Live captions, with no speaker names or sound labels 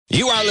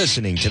You are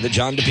listening to the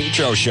John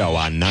DePietro Show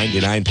on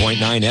 99.9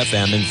 FM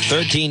and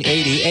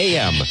 1380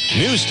 AM.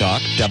 News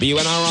Talk,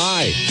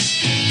 WNRI.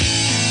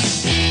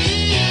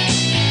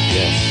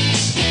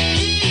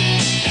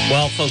 Yes.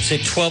 Well, folks,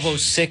 at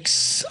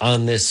 12:06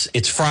 on this,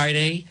 it's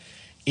Friday.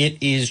 It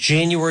is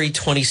January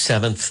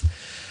 27th.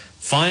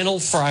 Final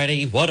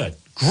Friday. What a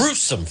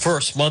gruesome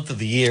first month of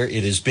the year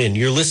it has been.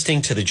 You're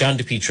listening to the John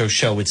DePietro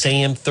Show. It's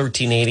AM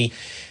 1380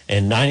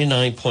 and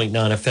 99.9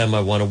 FM.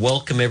 I want to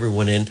welcome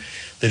everyone in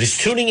that is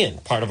tuning in,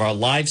 part of our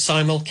live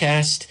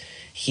simulcast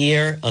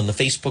here on the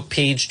Facebook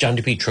page, John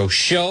DePietro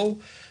Show.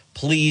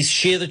 Please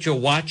share that you're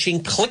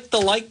watching. Click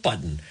the like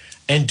button.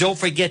 And don't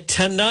forget,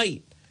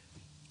 tonight,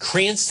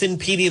 Cranston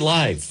PD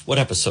Live. What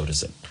episode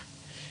is it?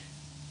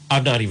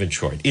 I'm not even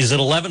sure. Is it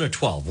 11 or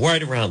 12?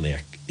 Right around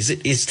there.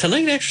 Is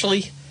tonight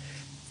actually?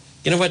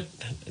 You know what?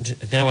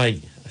 Now I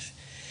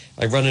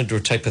run into a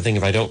type of thing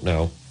if I don't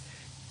know.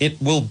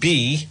 It will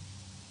be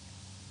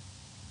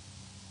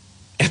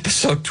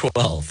episode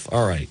 12.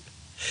 All right.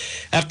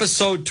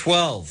 Episode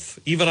 12.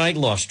 Even I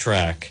lost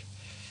track.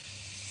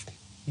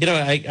 You know,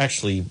 why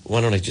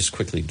don't I just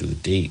quickly do the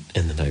date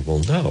and then I will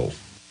know.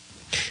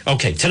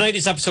 Okay, tonight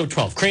is episode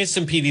 12,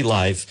 Cranston PD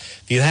Live.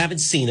 If you haven't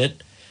seen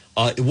it,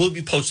 it will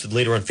be posted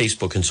later on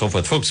Facebook and so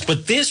forth, folks.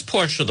 But this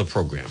portion of the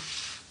program,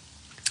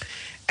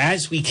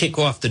 as we kick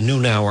off the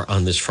noon hour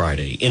on this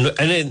Friday, and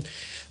it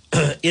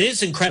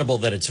is incredible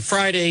that it's a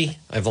Friday.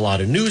 I have a lot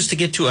of news to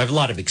get to. I have a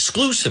lot of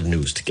exclusive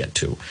news to get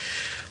to.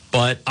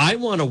 But I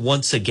want to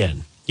once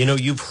again, you know,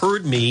 you've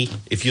heard me,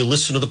 if you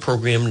listen to the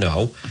program,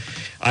 know,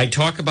 I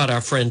talk about our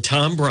friend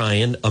Tom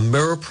Bryan,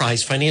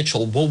 Ameriprise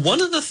Financial. Well,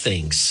 one of the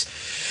things,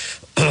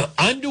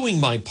 I'm doing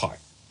my part,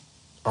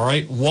 all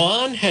right?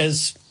 Juan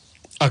has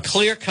a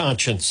clear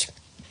conscience.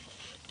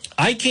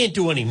 I can't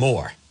do any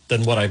more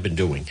than what I've been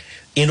doing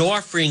in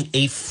offering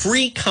a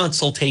free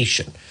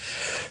consultation.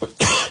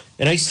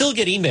 And I still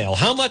get email.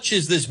 How much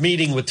is this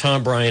meeting with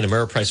Tom Bryan,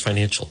 Ameriprise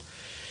Financial?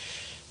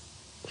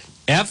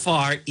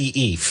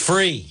 FREE,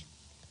 free.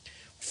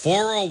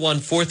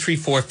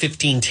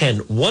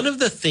 401-434-1510. One of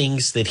the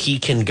things that he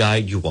can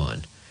guide you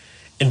on,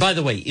 and by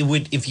the way,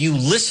 if you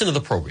listen to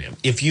the program,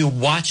 if you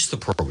watch the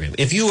program,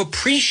 if you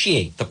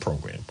appreciate the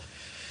program,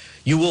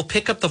 you will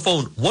pick up the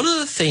phone. One of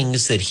the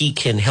things that he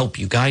can help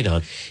you guide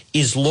on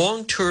is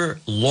long-term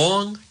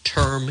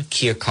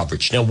care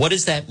coverage. Now, what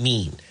does that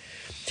mean?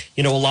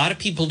 You know, a lot of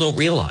people don't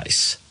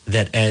realize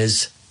that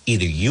as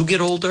either you get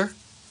older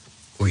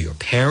or your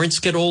parents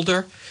get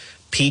older,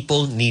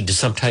 people need to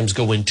sometimes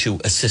go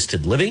into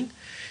assisted living.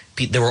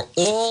 There are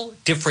all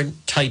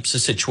different types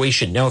of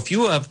situation. Now, if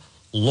you have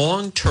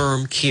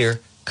long-term care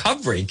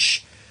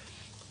coverage,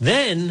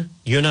 then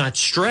you're not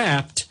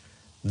strapped.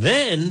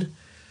 Then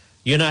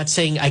you're not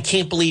saying, I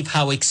can't believe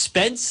how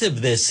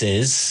expensive this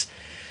is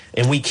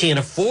and we can't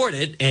afford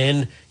it.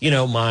 And, you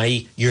know,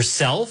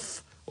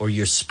 yourself or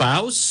your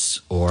spouse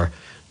or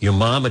your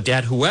mom or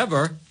dad,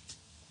 whoever,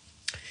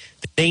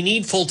 they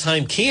need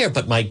full-time care,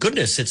 but my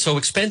goodness, it's so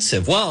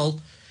expensive. Well,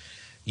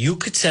 you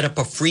could set up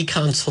a free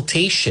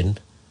consultation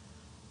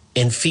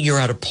and figure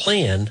out a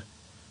plan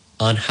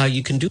on how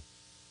you can do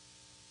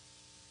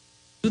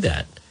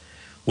that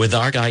with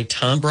our guy,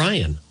 Tom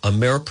Bryan,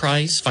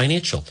 Ameriprise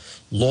Financial.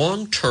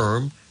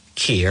 Long-term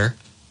care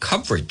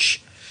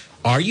coverage.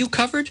 Are you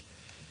covered?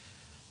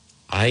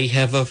 I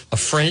have a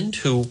friend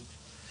who,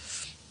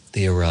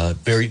 they're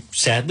very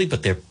sadly,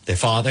 but their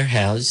father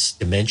has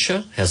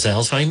dementia, has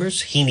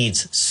Alzheimer's. He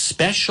needs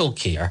special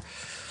care.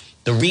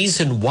 The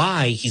reason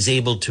why he's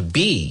able to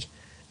be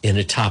in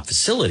a top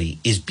facility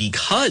is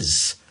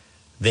because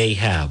they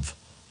have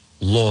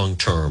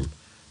long-term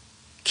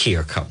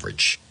care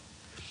coverage.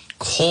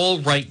 Call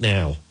right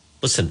now.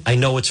 Listen, I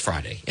know it's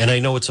Friday, and I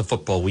know it's a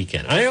football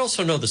weekend. I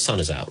also know the sun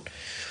is out.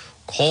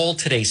 Call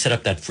today, set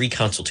up that free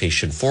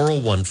consultation,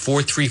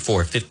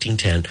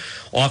 401-434-1510.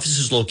 Office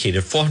is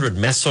located 400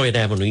 Massasoit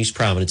Avenue, East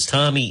Providence.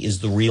 Tommy is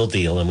the real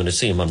deal. I'm going to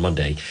see him on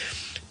Monday.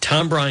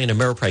 Tom Bryan,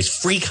 Ameriprise,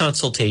 free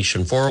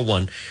consultation,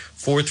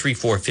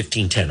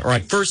 401-434-1510. All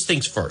right, first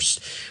things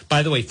first.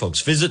 By the way, folks,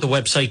 visit the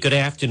website. Good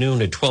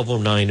afternoon at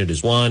 12:09. It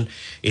is Juan.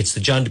 It's the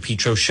John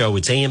DePietro Show.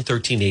 It's AM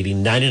 1380,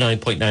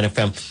 99.9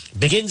 FM.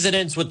 Begins and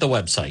ends with the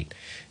website,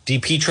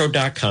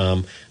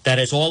 depetro.com. That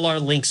has all our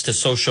links to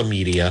social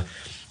media.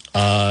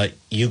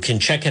 You can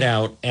check it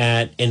out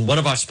and one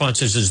of our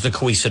sponsors is the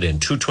Cohasset Inn,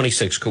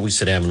 226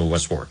 Cohasset Avenue,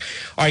 West Warwick.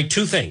 All right,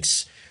 two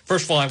things.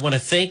 First of all, I want to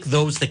thank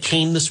those that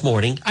came this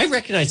morning. I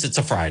recognize it's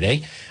a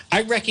Friday.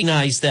 I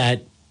recognize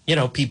that, you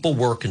know, people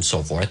work and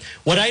so forth.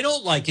 What I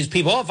don't like is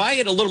people, if I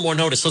had a little more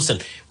notice, listen,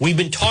 we've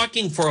been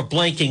talking for a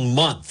blanking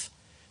month.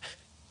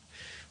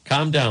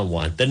 Calm down,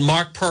 Juan. Then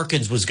Mark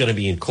Perkins was going to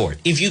be in court.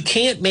 If you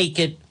can't make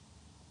it,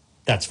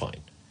 that's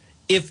fine.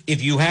 If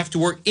you have to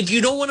work, if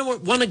you don't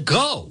want to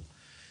go.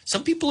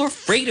 Some people are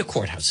afraid of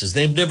courthouses.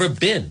 They've never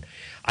been.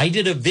 I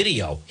did a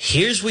video.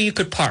 Here's where you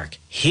could park.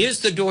 Here's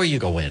the door you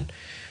go in.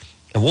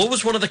 And what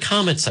was one of the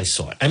comments I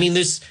saw? I mean,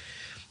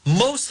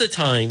 most of the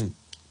time,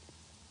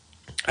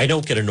 I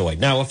don't get annoyed.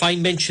 Now, if I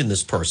mention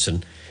this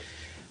person,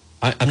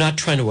 I'm not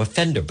trying to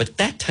offend her, but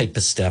that type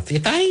of stuff,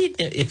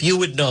 if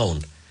you had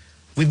known,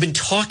 we've been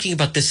talking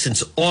about this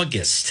since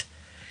August.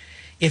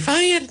 If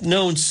I had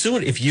known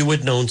sooner, if you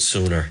had known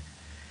sooner,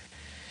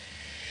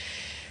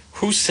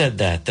 who said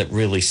that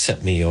really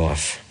set me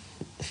off?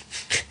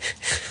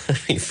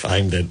 Let me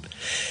find it,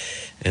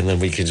 and then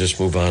we can just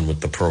move on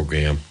with the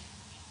program.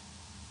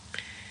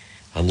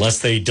 Unless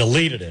they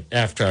deleted it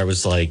after I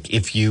was like,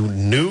 if you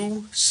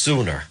knew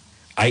sooner.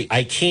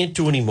 I can't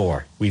do any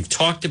more. We've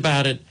talked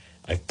about it.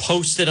 I've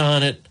posted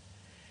on it.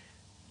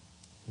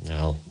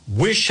 Now,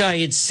 wish I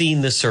had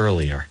seen this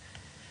earlier.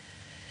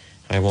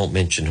 I won't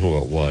mention who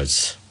it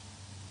was.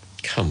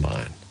 Come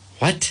on.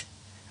 What?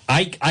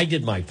 I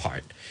did my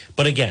part.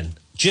 But again,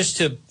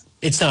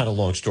 it's not a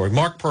long story.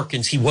 Mark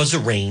Perkins, he was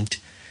arraigned.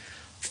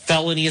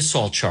 Felony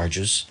assault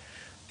charges.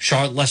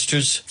 Charlotte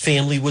Lester's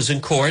family was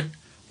in court.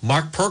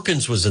 Mark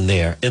Perkins was in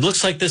there. It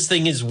looks like this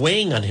thing is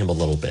weighing on him a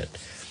little bit.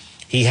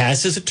 He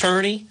has his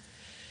attorney.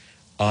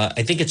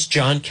 I think it's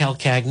John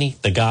Calcagni,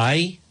 the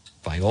guy,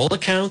 by all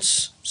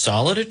accounts,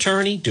 solid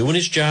attorney, doing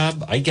his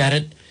job. I get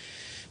it.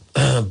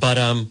 But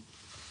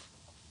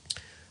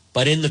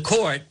in the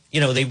court,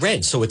 they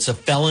read. So it's a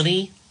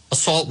felony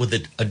assault with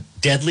a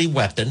deadly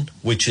weapon,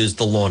 which is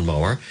the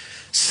lawnmower.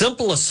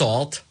 Simple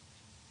assault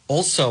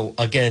also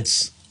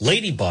against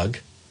Ladybug,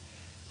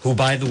 who,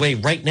 by the way,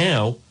 right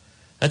now,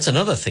 that's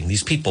another thing.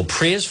 These people,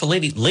 prayers for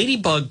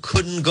Ladybug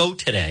couldn't go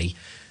today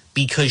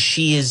because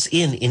she is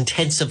in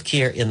intensive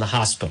care in the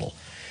hospital.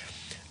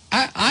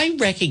 I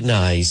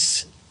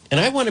recognize, and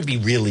I want to be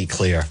really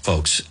clear,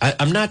 folks.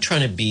 I'm not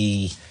trying to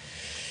be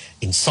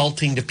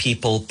insulting to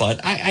people,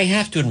 but I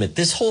have to admit,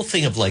 this whole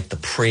thing of like the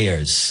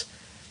prayers,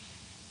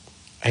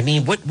 I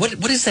mean,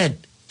 what is that?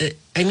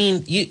 I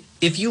mean,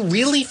 if you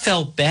really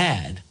felt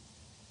bad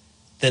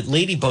that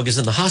Ladybug is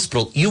in the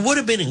hospital, you would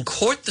have been in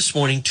court this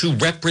morning to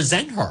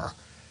represent her.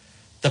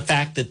 The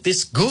fact that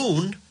this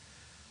goon,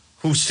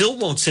 who still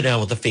won't sit down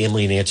with the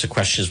family and answer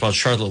questions about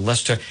Charlotte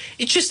Lester,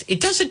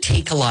 it doesn't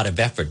take a lot of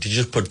effort to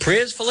just put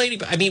prayers for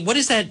Ladybug. I mean, what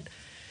is that?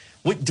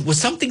 Was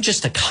something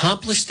just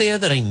accomplished there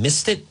that I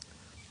missed it?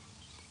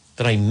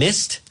 That I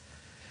missed?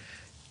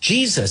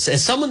 Jesus,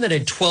 as someone that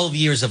had 12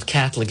 years of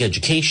Catholic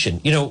education,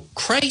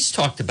 Christ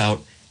talked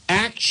about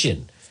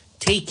action,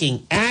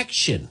 taking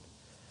action,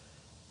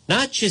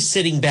 not just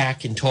sitting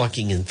back and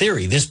talking in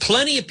theory. There's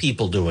plenty of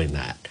people doing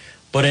that.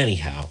 But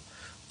anyhow,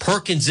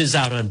 Perkins is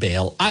out on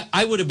bail.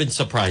 I would have been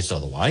surprised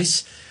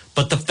otherwise.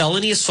 But the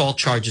felony assault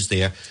charge is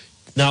there.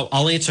 Now,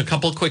 I'll answer a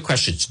couple of quick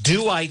questions.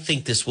 Do I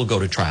think this will go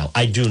to trial?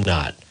 I do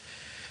not.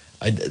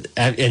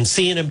 And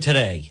seeing him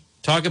today,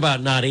 talk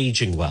about not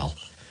aging well.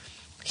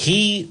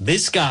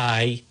 This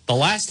guy, the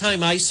last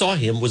time I saw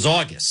him was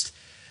August,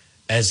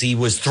 as he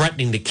was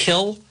threatening to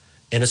kill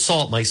and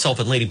assault myself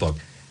and Ladybug.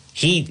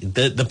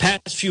 The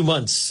past few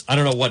months, I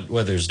don't know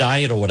whether it's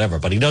diet or whatever,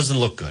 but he doesn't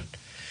look good.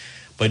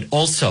 But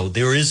also,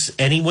 there is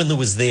anyone that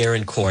was there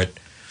in court.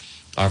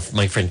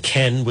 My friend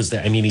Ken was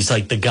there. I mean, he's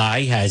like, the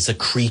guy has a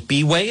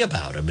creepy way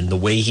about him, and the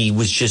way he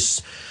was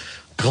just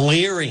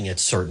glaring at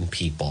certain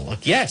people.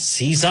 Like, yes,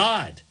 he's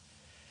odd.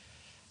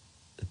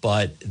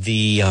 But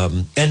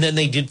and then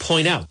they did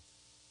point out,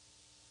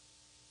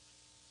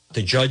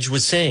 the judge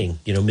was saying,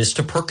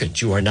 Mr.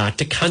 Perkins, you are not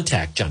to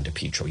contact John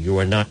DePietro. You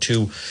are not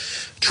to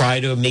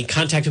try to make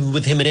contact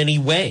with him in any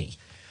way.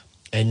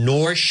 And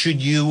nor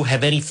should you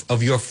have any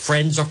of your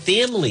friends or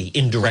family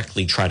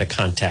indirectly try to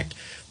contact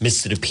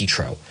Mr.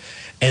 DePietro.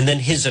 And then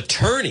his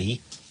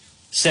attorney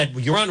said,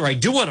 well, Your Honor, I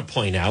do want to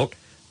point out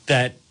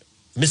that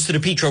Mr.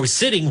 DePietro is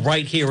sitting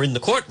right here in the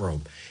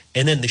courtroom.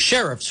 And then the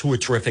sheriffs, who were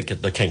terrific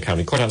at the Kent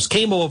County Courthouse,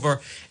 came over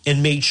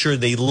and made sure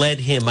they led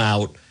him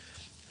out.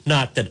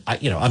 Not that,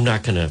 I'm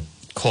not going to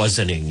cause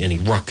any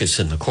ruckus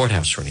in the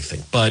courthouse or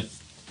anything. But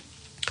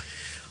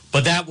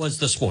that was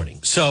this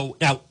morning. So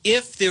now,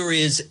 if there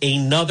is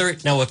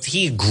if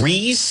he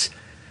agrees,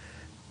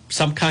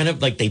 some kind of,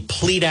 like they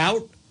plead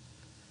out,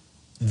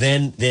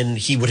 then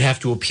he would have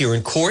to appear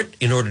in court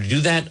in order to do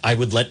that. I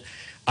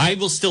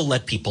will still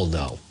let people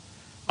know.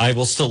 I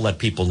will still let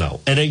people know.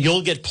 And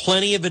you'll get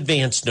plenty of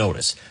advance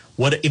notice.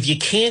 If you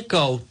can't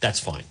go, that's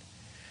fine.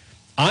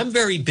 I'm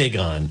very big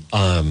on,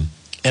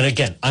 and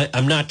again,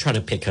 I'm not trying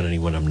to pick on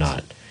anyone, I'm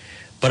not.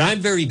 But I'm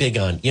very big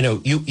on,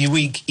 you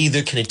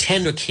either can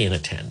attend or can't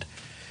attend.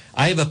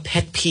 I have a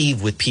pet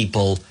peeve with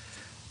people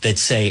that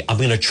say, I'm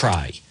going to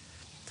try.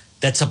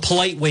 That's a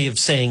polite way of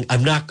saying,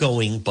 I'm not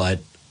going, but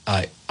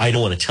I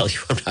don't want to tell you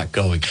I'm not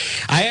going.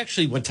 I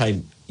actually, one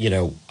time,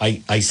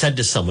 I said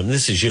to someone,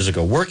 this is years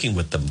ago, working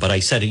with them, but I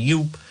said, are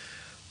you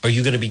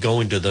going to be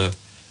going to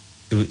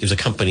it was a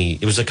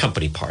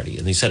company party.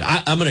 And they said,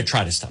 I'm going to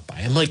try to stop by.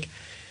 I'm like,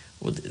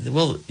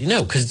 well,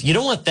 because you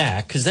don't want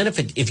that, because then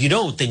if you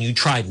don't, then you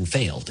tried and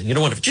failed. And you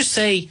don't want to just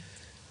say,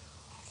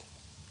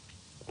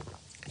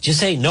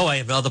 no, I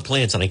have other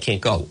plans and I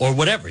can't go, or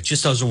whatever. It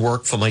just doesn't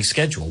work for my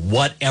schedule,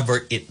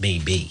 whatever it may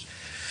be.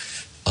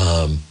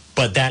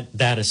 But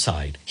that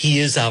aside, he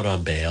is out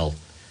on bail.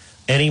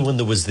 Anyone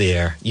that was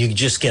there, you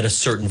just get a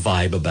certain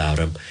vibe about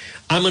him.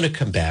 I'm going to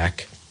come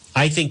back.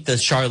 I think the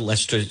Charlotte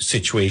Lester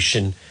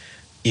situation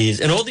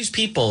is, and all these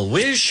people,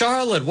 where's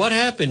Charlotte? What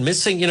happened?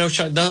 Missing,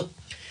 Charlotte. No.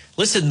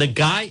 Listen, the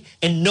guy,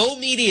 and no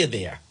media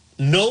there.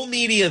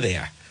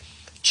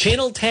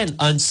 Channel 10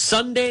 on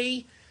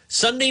Sunday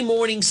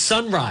morning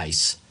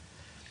sunrise.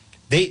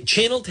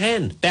 Channel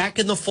 10 back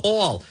in the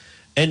fall.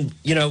 And,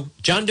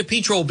 John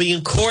DePietro will be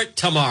in court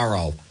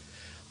tomorrow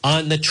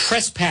on the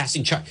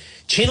trespassing charge.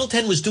 Channel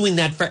 10 was doing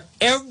that for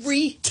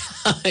every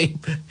time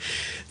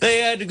they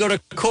had to go to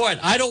court.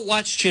 I don't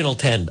watch Channel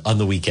 10 on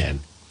the weekend.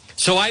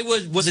 So I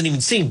wasn't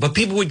even seeing, but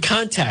people would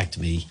contact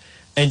me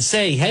and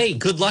say, hey,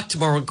 good luck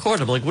tomorrow in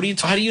court. I'm like,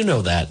 how do you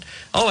know that?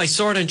 Oh, I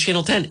saw it on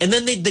Channel 10. And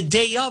then the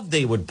day of,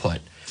 they would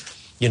put,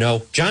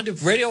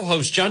 radio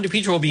host John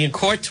DePietro will be in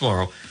court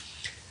tomorrow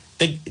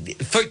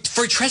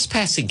for a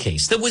trespassing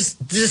case that was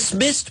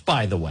dismissed,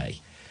 by the way.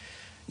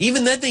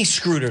 Even then they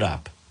screwed it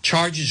up.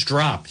 Charges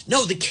dropped.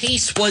 No, the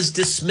case was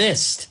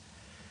dismissed.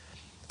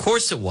 Of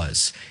course it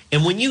was.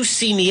 And when you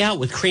see me out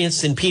with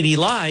Cranston PD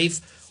Live,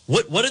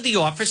 what do the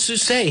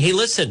officers say? Hey,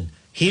 listen,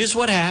 here's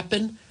what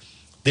happened.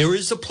 There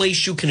is a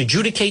place you can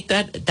adjudicate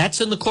that. That's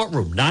in the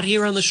courtroom, not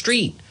here on the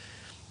street.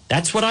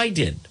 That's what I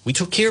did. We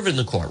took care of it in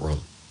the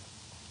courtroom.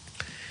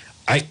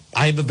 I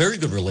have a very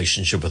good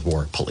relationship with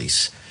Warwick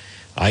Police.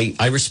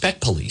 I respect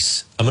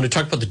police. I'm going to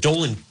talk about the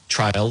Dolan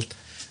trial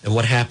and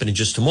what happened in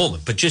just a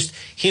moment. But just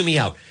hear me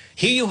out.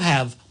 Here you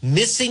have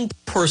missing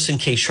person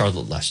case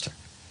Charlotte Lester.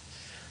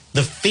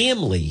 The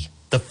family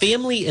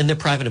and their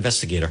private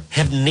investigator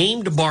have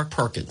named Mark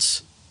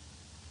Perkins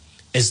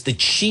as the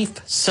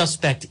chief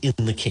suspect in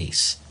the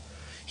case.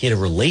 He had a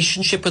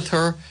relationship with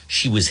her.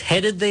 She was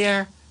headed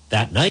there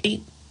that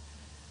night.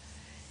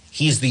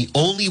 He's the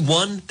only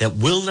one that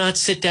will not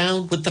sit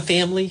down with the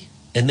family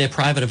and their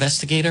private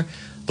investigator.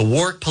 The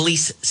Warwick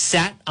Police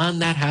sat on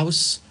that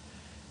house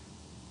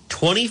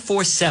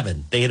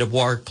 24/7. They had a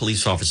Warwick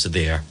police officer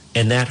there,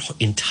 and that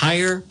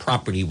entire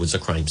property was a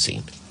crime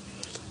scene.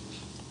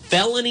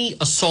 Felony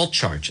assault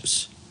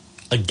charges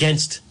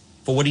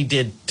for what he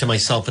did to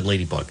myself and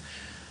Ladybug.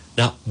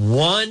 Not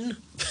one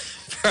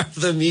from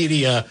the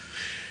media,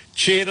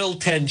 Channel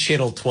 10,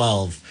 Channel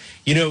 12.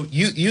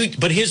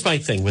 But here's my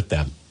thing with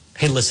them.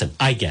 Hey, listen,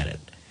 I get it.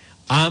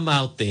 I'm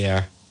out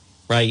there,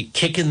 right,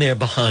 kicking their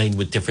behind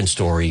with different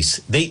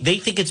stories. They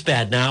think it's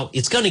bad now.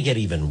 It's going to get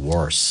even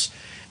worse.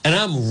 And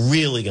I'm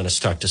really going to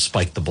start to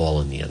spike the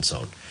ball in the end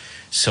zone.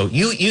 So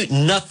you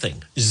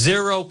nothing,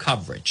 zero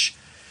coverage.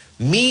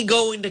 Me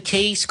going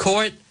to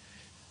court,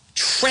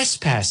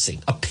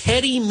 trespassing, a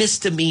petty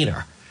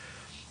misdemeanor,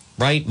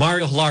 right?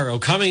 Mario Hilaro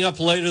coming up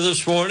later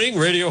this morning.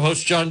 Radio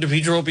host John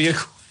DePietro will be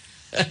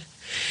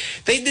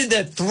They did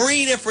that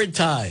 3 different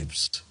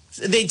times.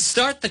 They'd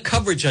start the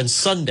coverage on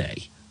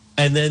Sunday.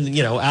 And then,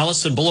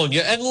 Allison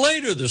Bologna. And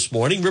later this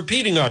morning,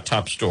 repeating our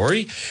top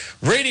story,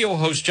 radio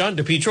host John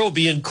DePietro will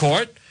be in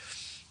court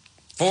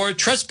for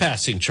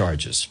trespassing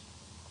charges.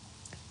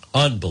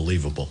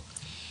 Unbelievable.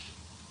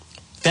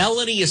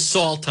 Felony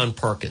assault on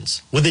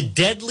Perkins with a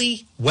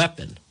deadly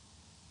weapon.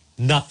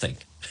 Nothing.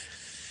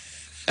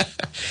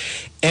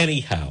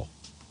 Anyhow,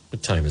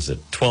 what time is it?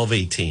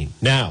 12:18.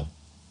 Now,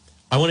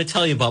 I want to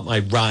tell you about my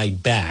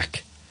ride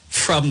back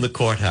from the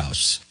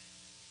courthouse.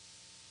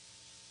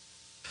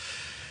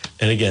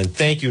 And again,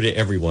 thank you to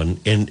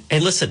everyone. And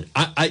listen,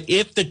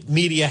 if the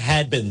media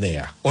had been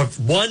there, or if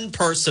one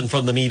person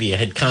from the media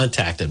had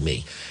contacted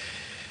me,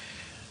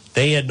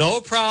 they had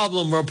no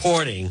problem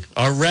reporting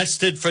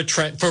arrested for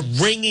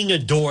ringing a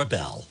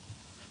doorbell.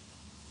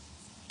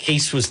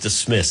 Case was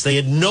dismissed. They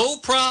had no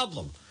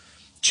problem.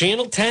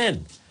 Channel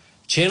 10,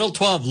 Channel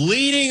 12,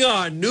 leading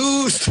our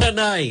news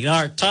tonight,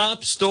 our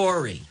top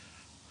story.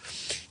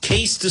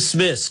 Case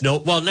dismissed. No,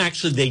 well,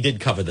 actually, they did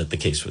cover that the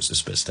case was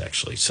dismissed,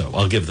 actually. So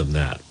I'll give them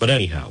that. But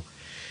anyhow,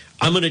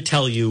 I'm going to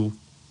tell you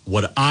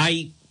what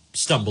I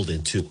stumbled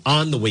into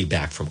on the way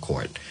back from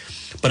court.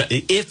 But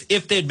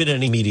if there had been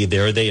any media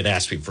there, they had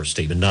asked me for a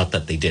statement. Not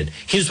that they did.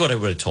 Here's what I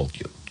would have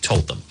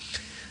told them.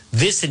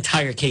 This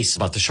entire case is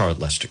about the Charlotte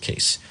Lester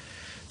case.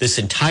 This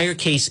entire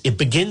case, it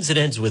begins and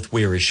ends with,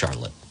 where is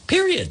Charlotte?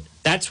 Period.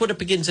 That's what it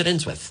begins and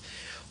ends with.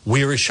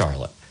 Where is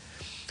Charlotte?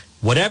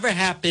 Whatever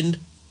happened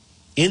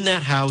in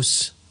that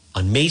house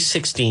on May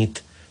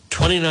 16th,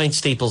 29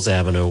 Staples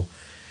Avenue,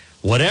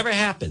 whatever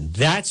happened,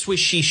 that's where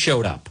she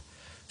showed up.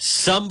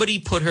 Somebody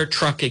put her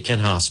truck at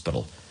Kent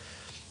Hospital.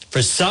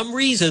 For some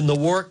reason, the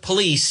Warwick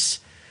Police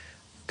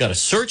got a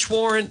search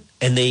warrant,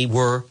 and they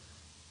were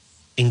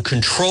in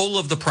control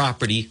of the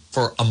property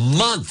for a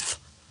month.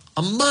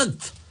 A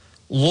month.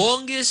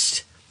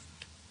 Longest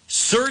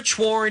search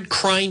warrant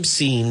crime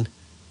scene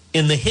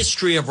in the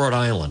history of Rhode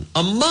Island.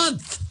 A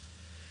month.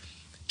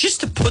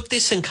 Just to put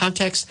this in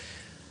context,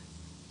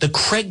 the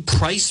Craig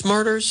Price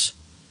murders,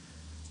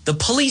 the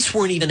police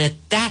weren't even at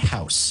that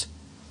house.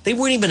 They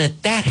weren't even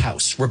at that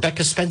house,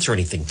 Rebecca Spencer, or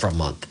anything, for a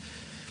month.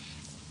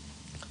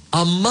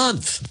 A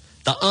month.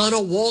 The Anna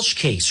Walsh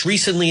case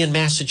recently in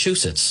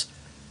Massachusetts.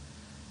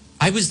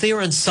 I was there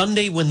on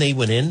Sunday when they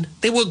went in.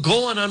 They were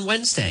gone on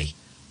Wednesday.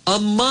 A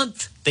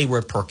month they were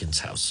at Perkins'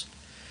 house.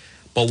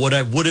 But what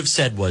I would have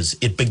said was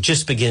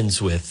just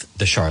begins with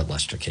the Charlotte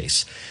Lester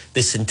case.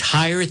 This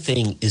entire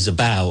thing is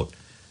about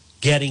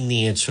getting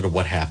the answer to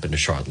what happened to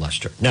Charlotte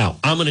Lester. Now,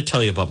 I'm going to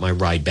tell you about my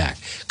ride back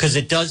because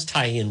it does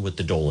tie in with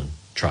the Dolan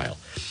trial.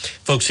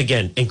 Folks,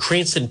 again, in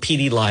Cranston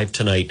PD Live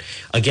tonight,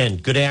 again,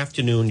 good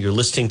afternoon. You're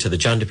listening to the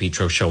John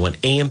DePietro Show on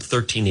AM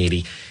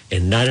 1380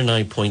 and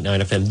 99.9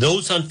 FM.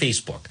 Those on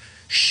Facebook,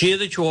 share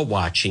that you're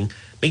watching.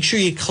 Make sure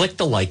you click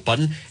the like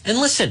button. And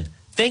listen,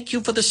 thank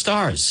you for the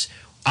stars.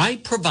 I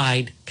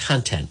provide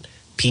content.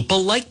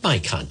 People like my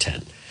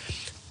content.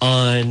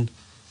 On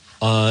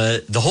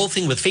the whole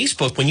thing with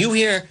Facebook, when you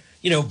hear,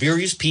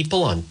 various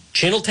people on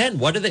Channel 10,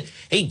 what are they?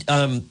 Hey,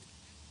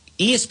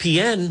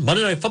 ESPN,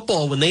 Monday Night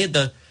Football, when they had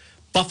the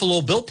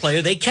Buffalo Bill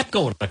player, they kept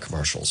going to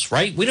commercials,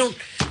 right? We don't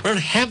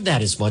have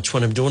that as much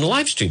when I'm doing a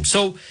live stream.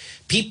 So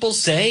people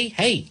say,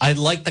 hey, I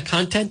like the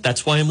content.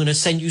 That's why I'm going to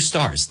send you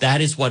stars.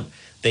 That is what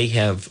they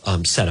have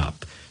set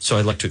up. So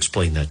I'd like to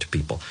explain that to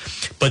people.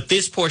 But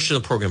this portion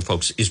of the program,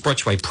 folks, is brought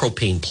to you by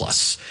Propane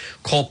Plus.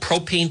 Call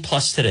Propane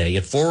Plus today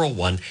at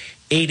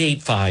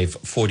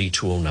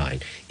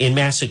 401-885-4209. In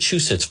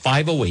Massachusetts,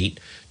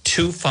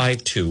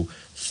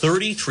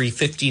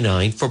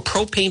 508-252-3359 for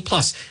Propane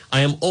Plus.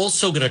 I am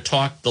also going to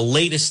talk the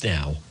latest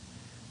now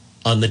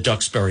on the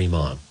Duxbury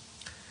Mom.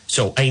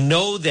 So I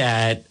know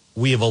that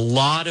we have a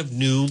lot of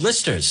new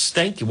listeners.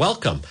 Thank you.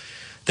 Welcome.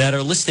 That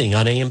are listening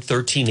on AM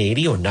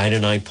 1380 or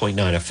 99.9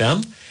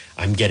 FM.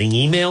 I'm getting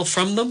email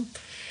from them.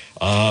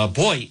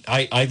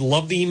 I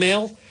love the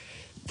email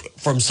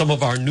from some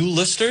of our new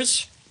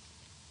listeners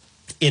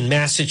in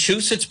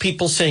Massachusetts.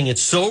 People saying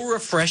it's so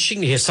refreshing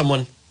to hear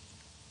someone,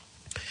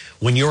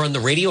 when you're on the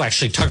radio,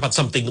 actually talk about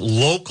something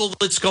local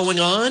that's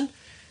going on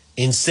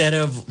instead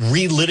of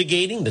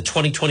relitigating the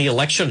 2020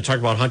 election and talk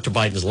about Hunter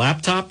Biden's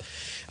laptop.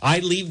 I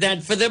leave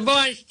that for the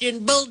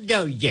Boston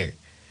Bulldozer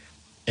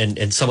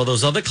and some of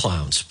those other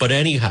clowns. But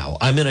anyhow,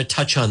 I'm going to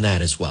touch on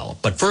that as well.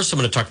 But first, I'm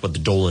going to talk about the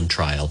Dolan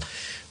trial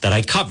that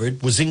I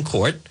covered, was in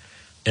court,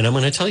 and I'm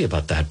going to tell you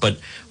about that. But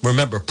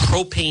remember,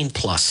 Propane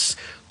Plus.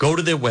 Go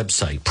to their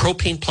website,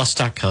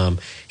 propaneplus.com,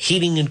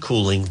 heating and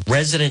cooling,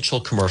 residential,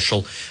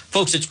 commercial.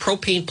 Folks, it's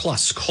Propane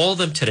Plus. Call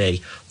them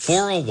today,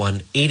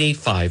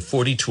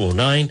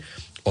 401-885-4209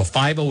 or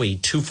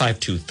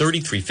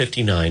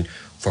 508-252-3359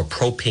 for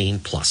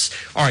Propane Plus.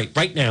 All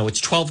right now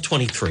it's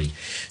 12:23.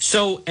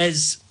 So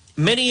as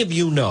many of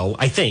you know,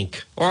 I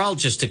think, or I'll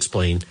just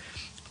explain,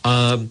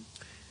 I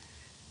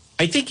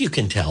think you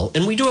can tell,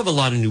 and we do have a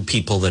lot of new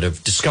people that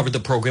have discovered the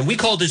program. We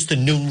call this the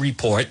Noon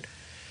Report,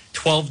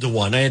 12 to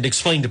 1. I had to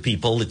explain to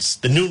people, it's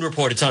the Noon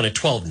Report, it's on at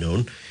 12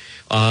 noon.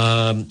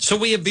 So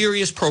we have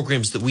various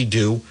programs that we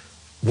do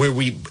where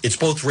it's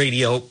both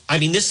radio. I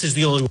mean, this is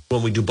the only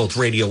one we do both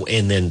radio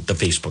and then the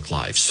Facebook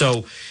Live.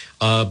 So,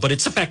 but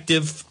it's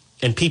effective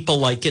and people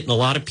like it, and a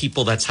lot of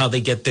people, that's how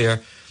they get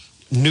their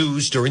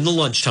news during the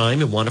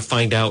lunchtime and want to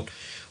find out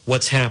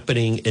what's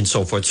happening and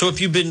so forth. So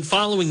if you've been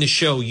following the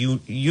show,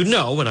 you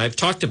know, and I've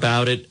talked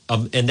about it,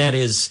 and that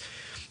is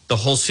the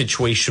whole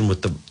situation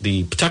with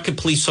the Pawtucket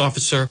police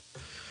officer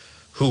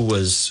who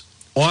was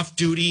off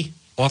duty,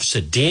 Officer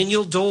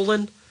Daniel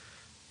Dolan.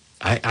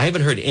 I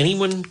haven't heard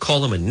anyone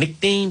call him a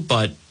nickname,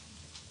 but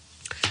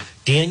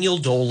Daniel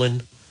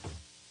Dolan,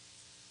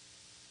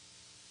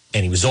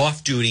 and he was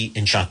off duty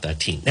and shot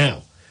that teen.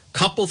 Now, a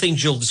couple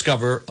things you'll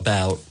discover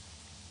about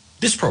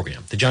this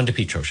program, the John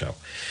DePietro Show.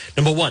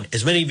 Number one,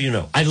 as many of you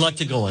know, I like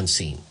to go on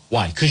scene.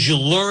 Why? Because you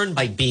learn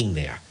by being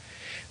there.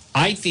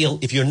 I feel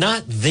if you're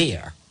not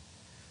there,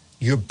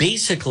 you're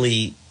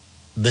basically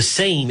the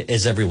same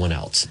as everyone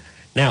else.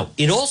 Now,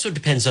 it also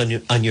depends on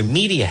your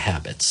media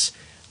habits.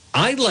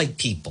 I like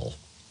people,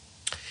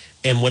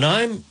 and when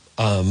I'm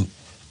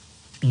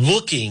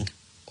looking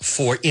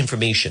for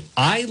information,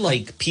 I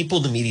like people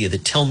in the media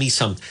that tell me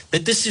something,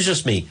 that this is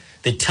just me,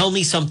 that tell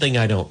me something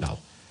I don't know.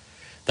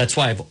 That's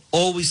why I've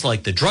always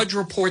liked the Drudge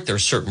Report. There are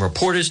certain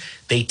reporters,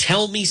 they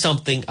tell me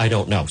something I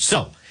don't know.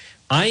 So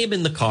I am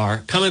in the car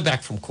coming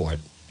back from court.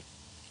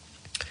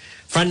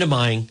 Friend of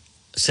mine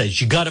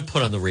says, you got to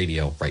put on the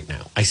radio right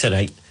now. I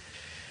said,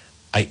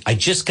 I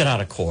just got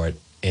out of court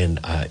and,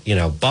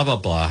 blah, blah,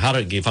 blah. How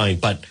did you find?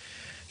 But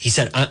he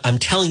said, I'm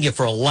telling you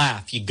for a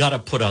laugh, you got to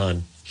put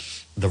on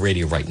the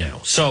radio right now.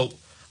 So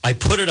I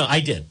put it on.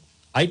 I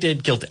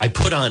did guilty. I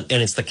put on,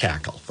 and it's the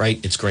cackle, right?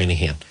 It's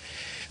Granahan.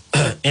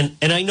 And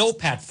I know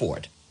Pat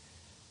Ford.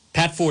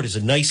 Pat Ford is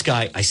a nice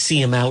guy. I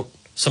see him out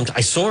sometimes.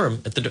 I saw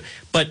him at the door.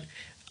 But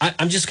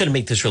I'm just going to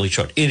make this really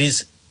short. It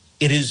is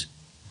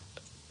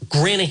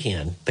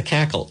Granahan, the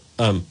cackle,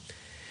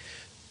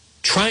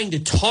 trying to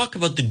talk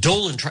about the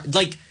Dolan trial.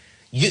 Like,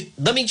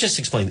 let me just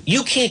explain.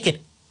 You can't get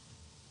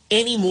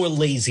any more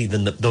lazy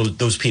than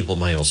those people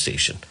at my old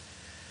station.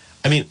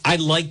 I mean, I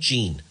like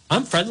Gene.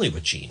 I'm friendly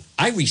with Gene.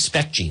 I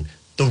respect Gene.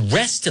 The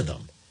rest of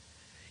them,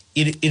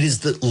 it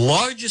is the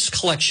largest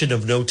collection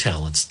of no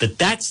talents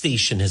that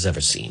station has ever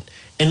seen.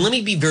 And let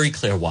me be very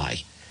clear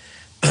why.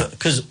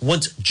 Because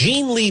once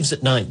Gene leaves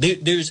at 9,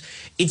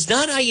 it's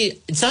not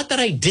that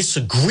I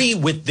disagree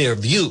with their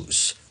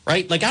views,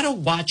 right? Like, I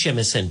don't watch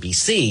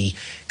MSNBC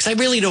because I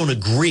really don't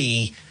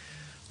agree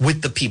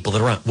with the people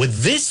that are on.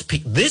 With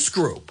this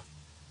group,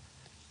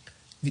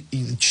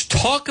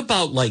 talk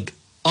about like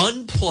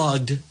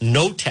unplugged,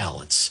 no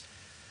talents.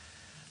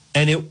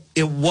 And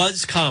it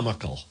was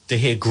comical to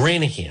hear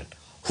Granahan,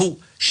 who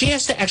she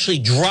has to actually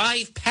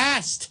drive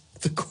past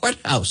the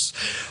courthouse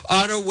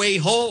on her way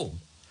home,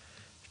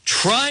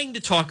 trying to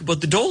talk about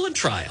the Dolan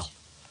trial.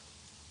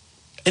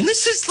 And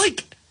this is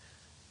like,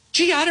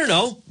 gee, I don't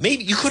know.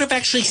 Maybe you could have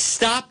actually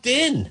stopped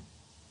in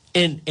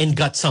and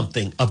got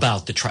something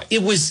about the trial.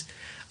 It was,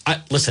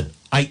 listen,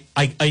 I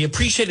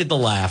appreciated the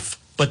laugh,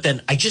 but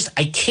then I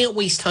can't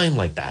waste time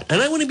like that.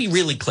 And I want to be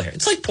really clear.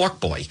 It's like Pork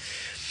Boy.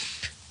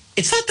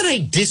 It's not that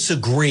I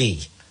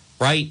disagree,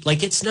 right?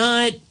 Like, it's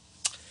not,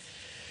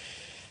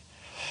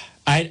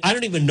 I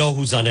don't even know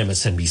who's on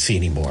MSNBC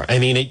anymore. I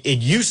mean, it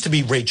used to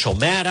be Rachel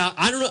Maddow.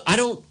 I don't know. I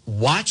don't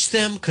watch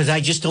them because I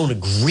just don't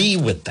agree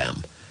with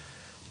them.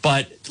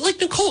 But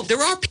like Nicole,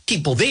 there are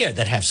people there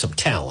that have some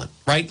talent,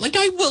 right? Like,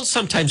 I will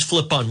sometimes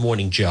flip on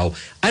Morning Joe.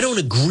 I don't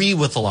agree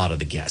with a lot of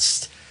the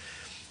guests,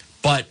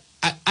 but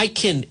I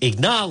can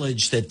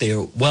acknowledge that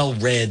they're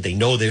well-read. They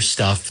know their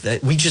stuff.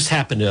 That we just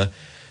happen to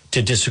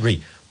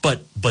disagree.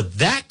 But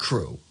that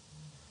crew,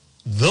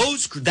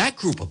 that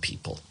group of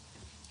people,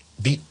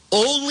 the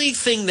only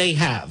thing they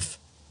have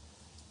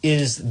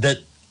is that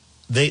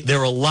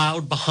they're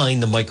allowed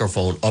behind the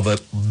microphone of a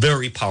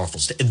very powerful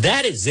state.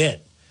 That is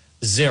it.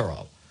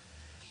 Zero.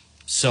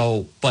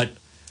 So, but,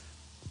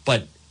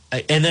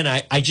 and then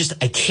I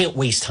can't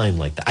waste time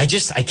like that.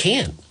 I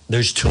can't.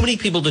 There's too many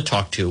people to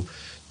talk to.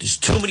 There's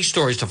too many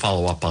stories to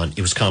follow up on.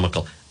 It was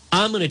comical.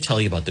 I'm going to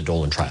tell you about the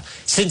Dolan trial.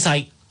 Since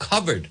I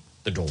covered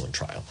the Dolan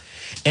trial,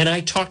 and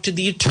I talked to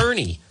the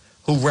attorney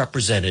who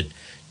represented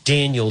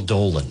Daniel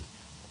Dolan,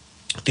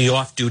 the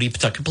off-duty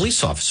Pawtucket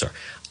police officer.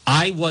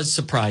 I was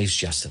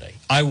surprised yesterday.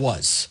 I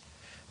was,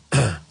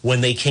 when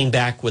they came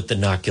back with the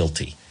not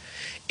guilty.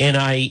 And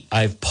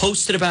I've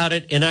posted about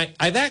it, and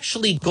I've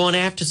actually gone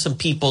after some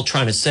people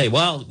trying to say,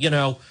 well, you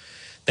know,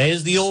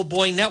 there's the old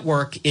boy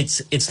network.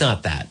 It's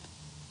not that.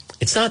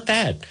 It's not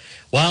that.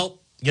 Well,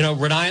 you know,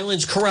 Rhode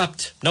Island's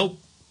corrupt. Nope,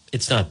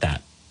 it's not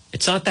that.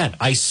 It's not that.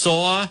 I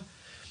saw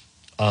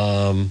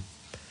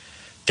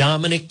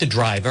Dominic, the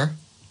driver,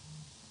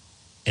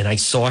 and I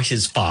saw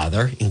his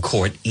father in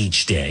court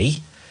each day.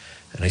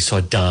 And I saw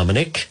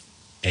Dominic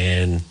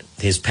and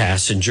his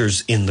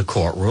passengers in the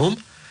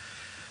courtroom.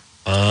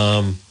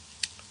 And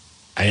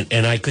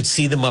I could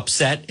see them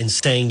upset and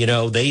saying, you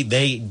know,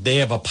 they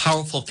have a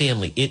powerful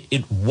family.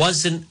 It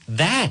wasn't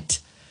that.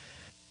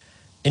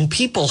 And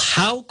people,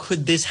 how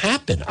could this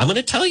happen? I'm going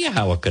to tell you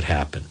how it could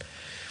happen.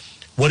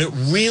 What it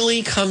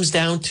really comes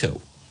down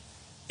to,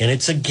 and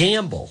it's a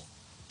gamble,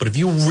 but if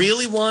you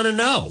really want to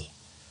know,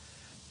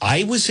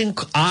 I was in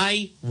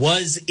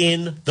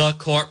the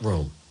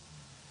courtroom.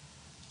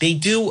 They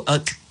do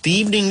the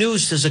evening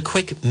news does a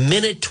quick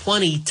minute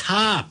 20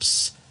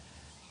 tops.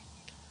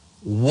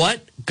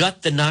 What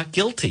got the not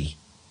guilty?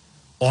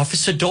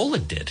 Officer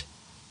Dolan did.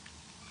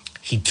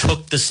 He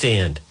took the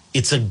stand.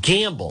 It's a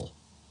gamble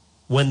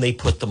when they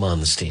put them on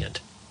the stand.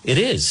 It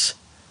is.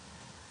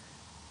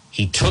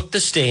 He took the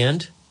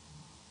stand.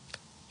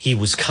 He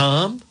was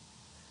calm.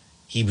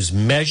 He was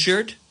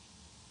measured.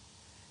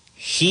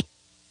 He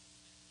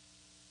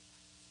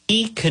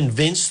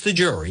convinced the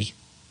jury.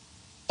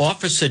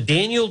 Officer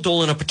Daniel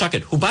Dolan of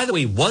Pawtucket, who, by the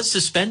way, was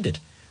suspended.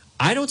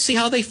 I don't see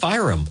how they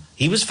fire him.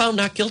 He was found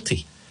not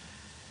guilty.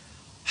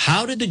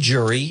 How did the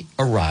jury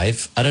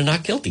arrive at a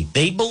not guilty?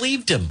 They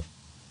believed him.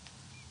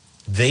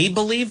 They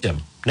believed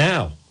him.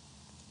 Now,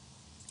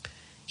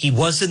 he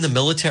was in the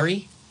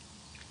military.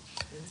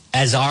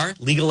 As our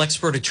legal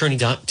expert attorney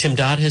Tim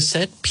Dodd has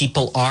said,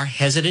 people are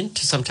hesitant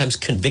to sometimes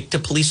convict a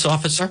police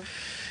officer.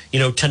 You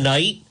know,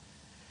 tonight,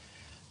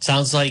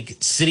 sounds like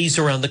cities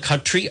around the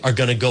country are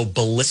going to go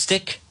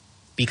ballistic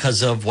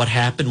because of what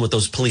happened with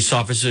those police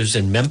officers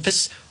in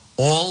Memphis.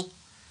 All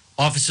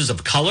officers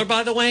of color,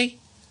 by the way.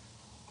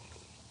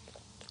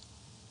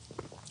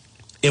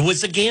 It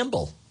was a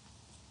gamble.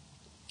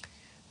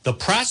 The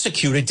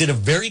prosecutor did a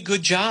very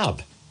good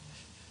job.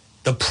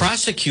 But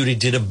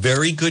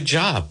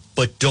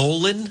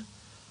Dolan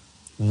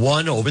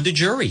won over the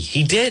jury.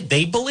 He did.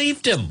 They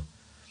believed him.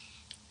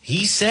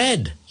 He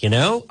said, you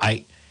know,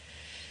 I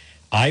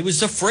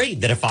was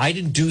afraid that if I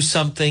didn't do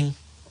something,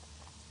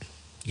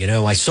 you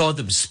know, I saw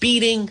them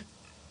speeding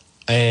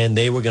and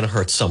they were going to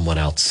hurt someone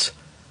else.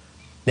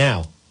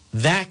 Now,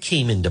 that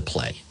came into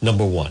play,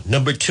 number one.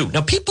 Number two,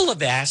 now people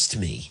have asked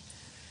me,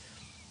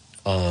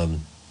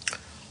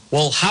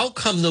 well, how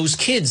come those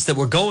kids that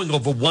were going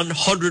over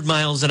 100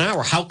 miles an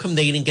hour, how come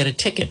they didn't get a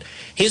ticket?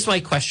 Here's my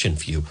question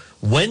for you.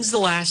 When's the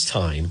last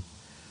time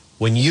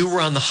when you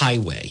were on the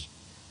highway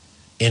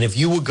and if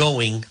you were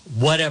going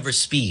whatever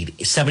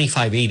speed,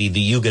 75, 80, do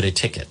you get a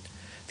ticket?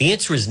 The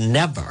answer is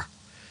never.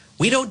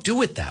 We don't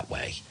do it that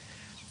way.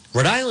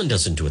 Rhode Island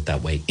doesn't do it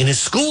that way. In a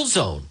school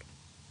zone,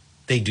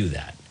 they do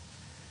that.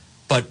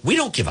 But we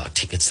don't give out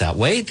tickets that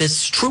way.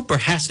 This trooper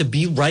has to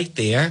be right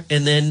there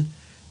and then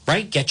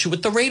right? Get you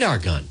with the radar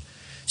gun.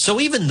 So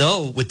even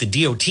though with the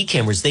DOT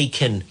cameras, they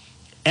can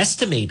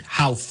estimate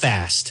how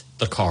fast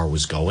the car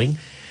was going,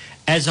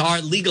 as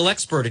our legal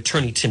expert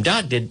attorney Tim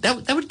Dodd did,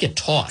 that would get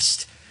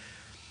tossed.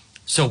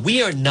 So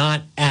we are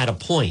not at a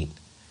point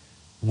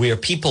where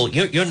people,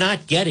 you're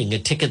not getting a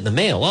ticket in the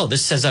mail. Oh,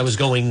 this says I was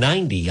going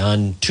 90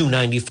 on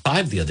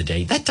 295 the other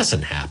day. That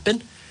doesn't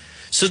happen.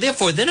 So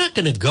therefore, they're not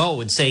going to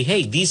go and say,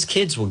 hey, these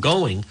kids were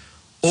going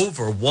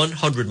over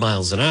 100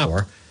 miles an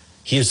hour.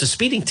 Here's a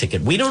speeding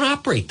ticket. We don't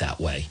operate that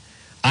way.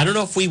 I don't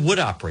know if we would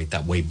operate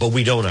that way, but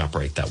we don't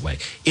operate that way.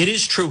 It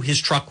is true his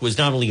truck was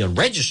not only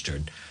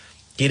unregistered,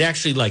 he'd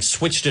actually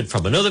switched it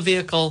from another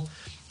vehicle.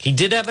 He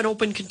did have an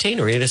open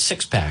container. He had a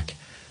 6-pack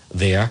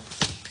there.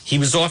 He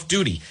was off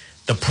duty.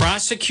 The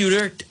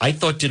prosecutor, I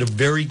thought, did a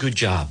very good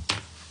job.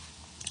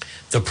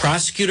 The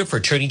prosecutor for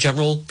Attorney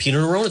General Peter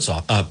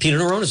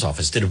Nerona's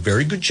office did a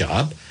very good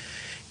job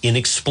in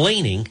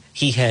explaining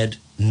he had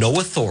no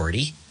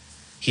authority.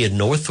 He had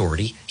no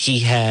authority. He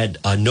had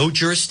no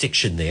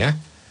jurisdiction there.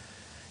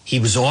 He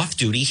was off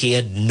duty. He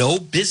had no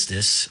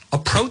business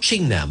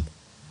approaching them.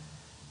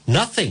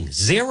 Nothing.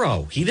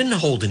 Zero. He didn't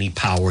hold any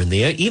power in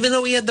there, even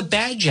though he had the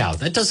badge out.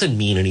 That doesn't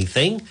mean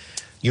anything.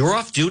 You're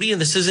off duty,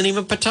 and this isn't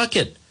even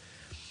Pawtucket.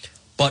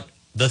 But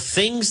the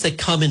things that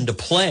come into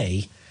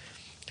play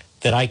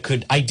that I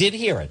did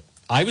hear it.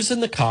 I was in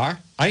the car.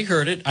 I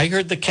heard it. I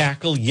heard the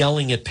cackle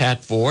yelling at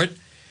Pat Ford.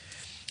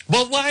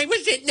 Well, why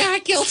was it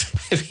not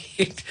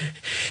guilty?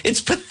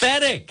 It's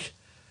pathetic.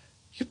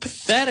 You're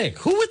pathetic.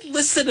 Who would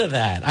listen to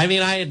that? I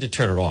mean, I had to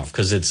turn it off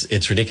because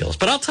it's ridiculous.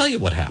 But I'll tell you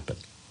what happened.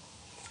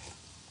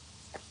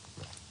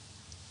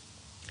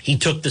 He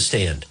took the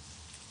stand.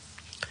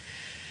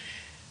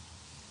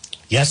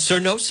 Yes, sir,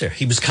 no, sir.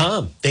 He was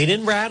calm. They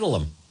didn't rattle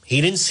him. He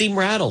didn't seem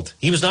rattled.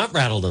 He was not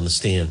rattled on the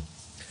stand.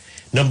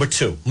 Number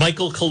two,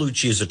 Michael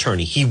Colucci, his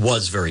attorney. He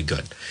was very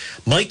good.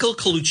 Michael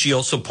Colucci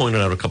also pointed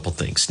out a couple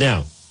things.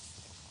 Now,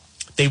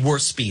 they were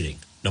speeding,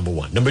 number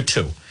one. Number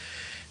two,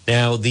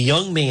 now, the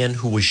young man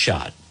who was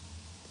shot,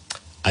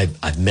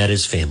 I've met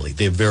his family.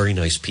 They're very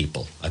nice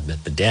people. I've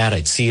met the dad.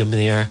 I'd see him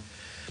there.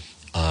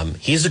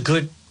 He's a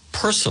good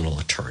personal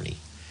attorney.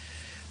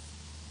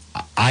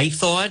 I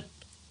thought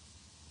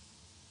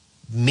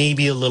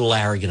maybe a little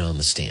arrogant on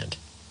the stand.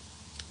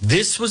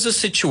 This was a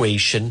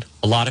situation,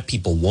 a lot of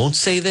people won't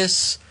say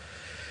this,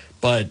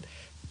 but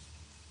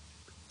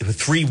it were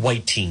 3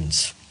 white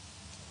teens,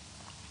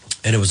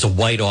 and it was a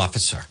white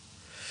officer.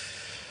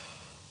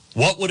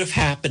 What would have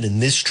happened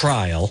in this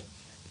trial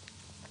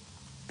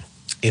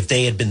if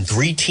they had been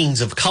 3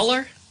 teens of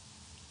color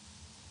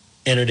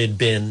and it had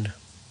been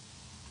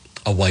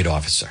a white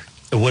officer?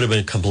 It would have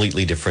been a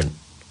completely different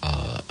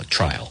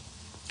trial.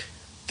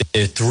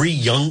 There are 3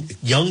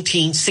 young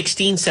teens,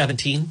 16,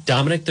 17.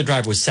 Dominic, the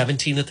driver, was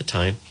 17 at the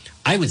time.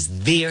 I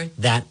was there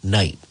that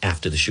night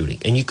after the shooting,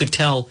 and I could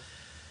tell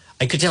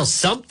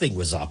something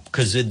was up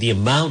because of the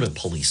amount of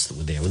police that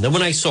were there. And then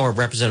when I saw a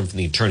representative from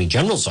the Attorney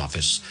General's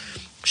office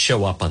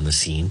show up on the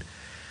scene,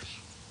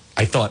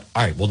 I thought,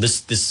 all right, well,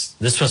 this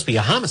must be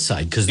a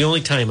homicide, because the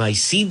only time I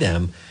see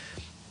them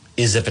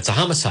is if it's a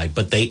homicide,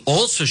 but they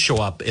also show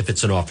up if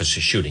it's an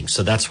officer shooting.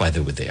 So that's why they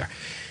were there.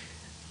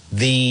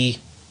 The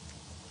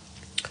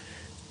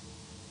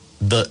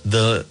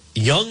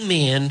young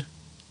man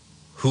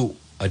who,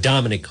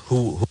 Dominic,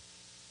 who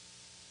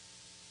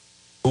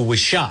was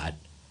shot,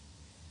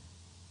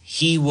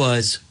 he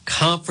was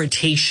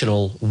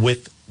confrontational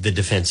with the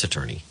defense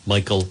attorney,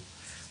 Michael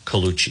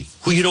Colucci,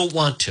 who you don't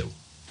want to.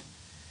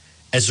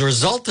 As a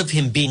result of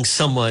him being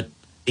somewhat,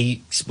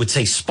 I would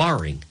say,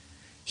 sparring,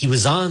 he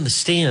was on the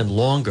stand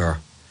longer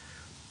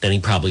than he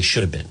probably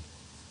should have been.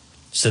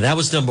 So that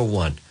was number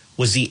one.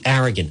 Was he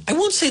arrogant? I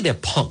won't say they're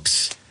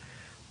punks,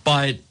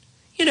 but,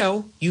 you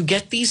know, you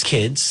get these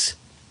kids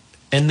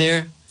and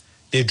they're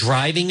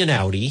driving an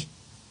Audi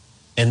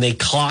and they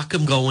clock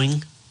them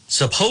going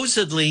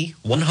supposedly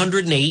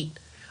 108.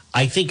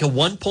 I think at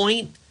one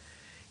point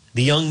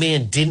the young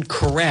man didn't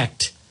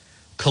correct.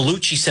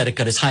 Colucci said it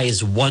got as high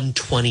as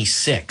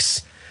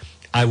 126.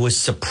 I was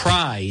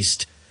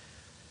surprised.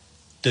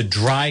 The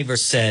driver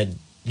said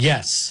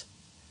yes,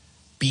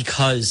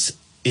 because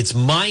it's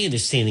my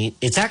understanding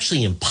it's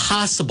actually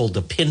impossible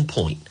to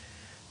pinpoint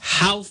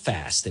how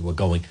fast they were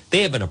going.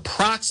 They have an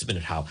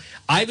approximate how.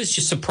 I was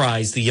just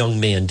surprised the young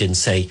man didn't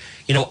say,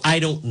 I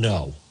don't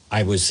know.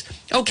 I was,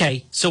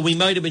 okay, so we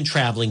might have been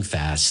traveling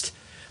fast,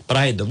 but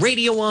I had the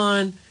radio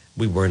on.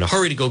 We were in a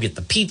hurry to go get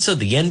the pizza.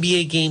 The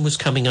NBA game was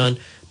coming on,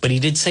 but he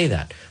did say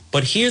that.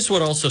 But here's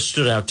what also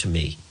stood out to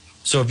me.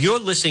 So if you're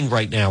listening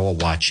right now or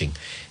watching,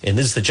 and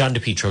this is the John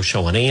DePietro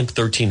Show on AM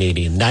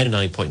 1380 and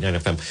 99.9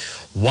 FM,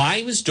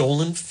 why was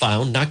Dolan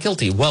found not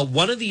guilty? Well,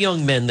 one of the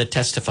young men that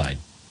testified,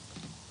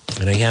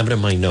 and I have it in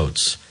my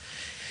notes,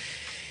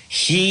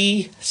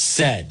 he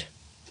said,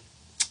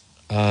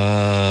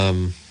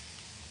 hold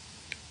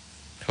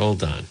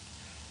on,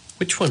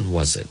 which one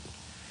was it?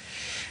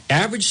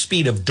 Average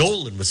speed of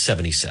Dolan was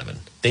 77.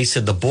 They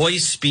said the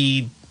boy's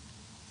speed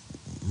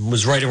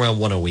was right around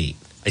 108.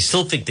 I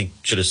still think they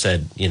should have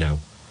said,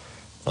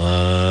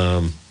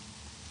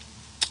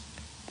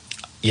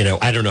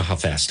 I don't know how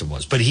fast it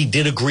was, but he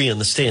did agree on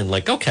the stand,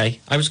 like, okay,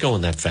 I was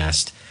going that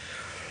fast.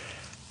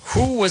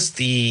 Who was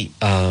the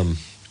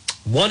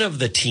one of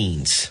the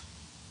teens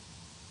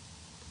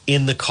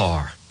in the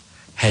car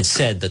had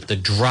said that the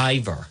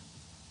driver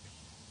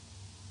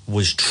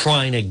was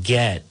trying to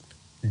get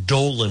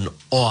Dolan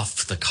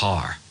off the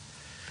car.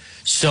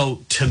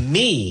 So to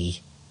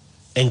me,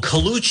 and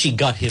Colucci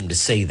got him to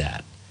say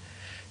that,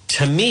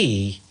 to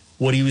me,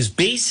 what he was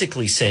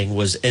basically saying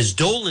was, as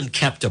Dolan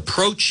kept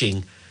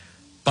approaching,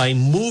 by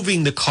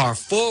moving the car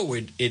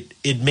forward,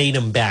 it made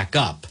him back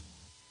up.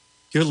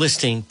 You're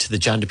listening to the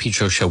John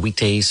DePietro Show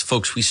weekdays.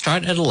 Folks, we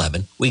start at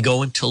 11. We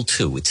go until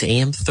 2. It's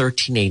AM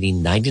 1380,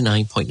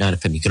 99.9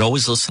 FM. You can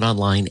always listen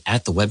online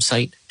at the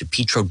website,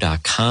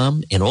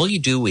 depetro.com. And all you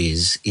do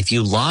is, if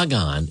you log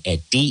on at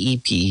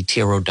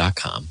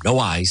depetro.com, no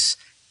eyes,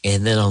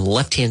 and then on the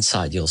left-hand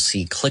side, you'll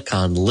see click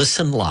on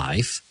Listen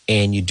Live.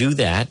 And you do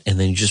that, and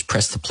then you just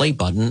press the play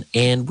button.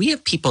 And we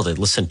have people that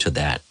listen to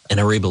that and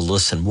are able to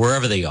listen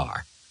wherever they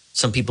are.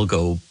 Some people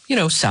go,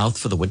 south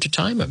for the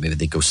wintertime, or maybe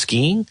they go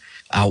skiing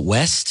out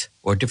west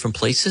or different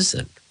places,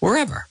 and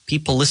wherever.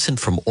 People listen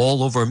from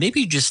all over.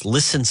 Maybe you just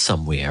listen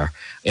somewhere,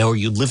 or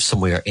you live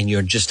somewhere and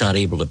you're just not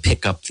able to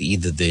pick up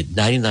either the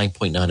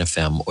 99.9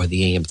 FM or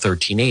the AM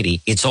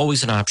 1380. It's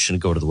always an option to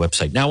go to the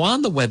website. Now,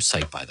 on the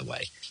website, by the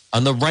way,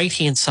 on the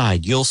right-hand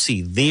side, you'll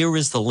see there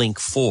is the link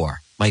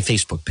for my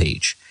Facebook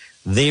page.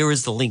 There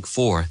is the link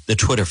for the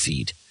Twitter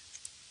feed.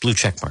 Blue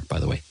check mark, by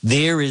the way.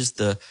 There is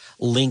the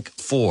link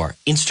for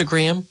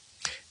Instagram,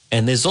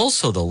 and there's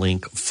also the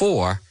link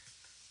for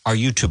our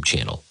YouTube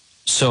channel.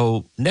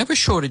 So never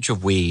shortage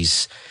of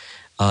ways.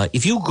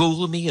 If you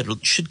Google me, it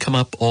should come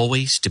up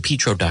always,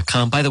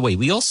 depetro.com. By the way,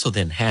 we also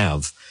then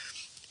have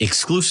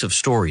exclusive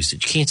stories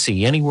that you can't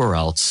see anywhere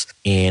else,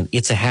 and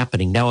it's a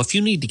happening. Now, if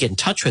you need to get in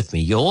touch with me,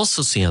 you'll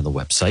also see on the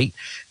website,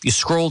 if you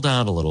scroll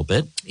down a little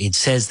bit, it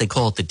says, they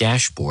call it the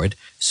dashboard.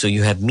 So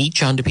you have Meet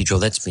John DePietro,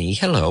 that's me,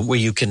 hello, where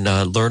you can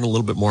learn a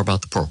little bit more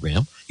about the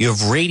program. You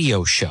have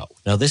radio show.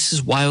 Now, this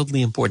is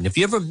wildly important. If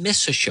you ever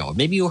miss a show,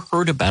 maybe you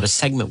heard about a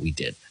segment we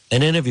did,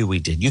 an interview we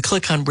did, you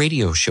click on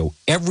radio show.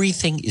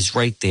 Everything is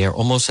right there,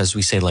 almost as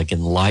we say, like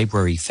in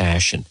library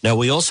fashion. Now,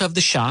 we also have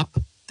the shop.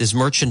 There's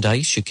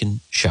merchandise you can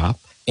shop.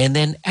 And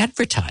then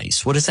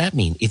advertise. What does that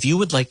mean? If you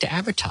would like to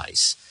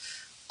advertise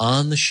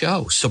on the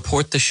show,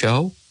 support the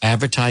show,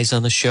 advertise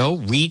on the show,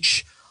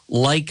 reach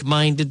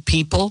like-minded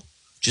people,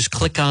 just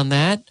click on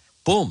that.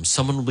 Boom,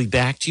 someone will be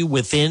back to you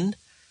within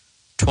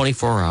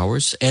 24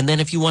 hours. And then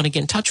if you want to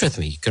get in touch with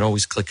me, you can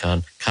always click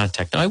on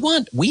contact. Now,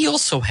 we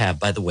also have,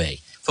 by the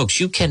way,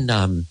 folks, you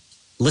can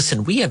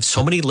listen, we have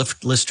so many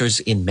listeners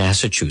in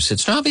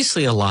Massachusetts, and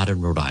obviously a lot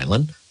in Rhode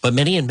Island, but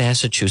many in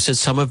Massachusetts.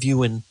 Some of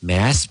you in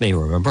Mass may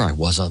remember I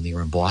was on the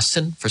air in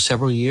Boston for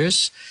several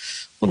years,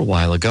 a little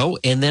while ago.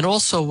 And then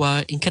also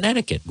in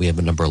Connecticut, we have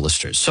a number of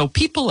listeners. So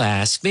people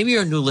ask, maybe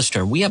you're a new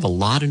listener, and we have a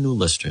lot of new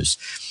listeners.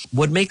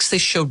 What makes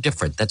this show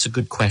different? That's a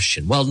good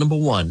question. Well, number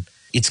one,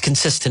 it's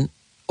consistent.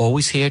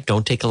 Always here.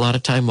 Don't take a lot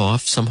of time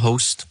off. Some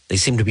hosts, they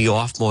seem to be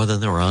off more than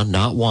they're on.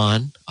 Not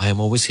Juan. I am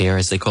always here,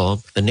 as they call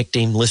him. The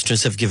nickname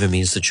listeners have given me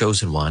is the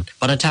chosen one.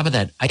 But on top of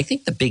that, I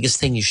think the biggest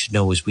thing you should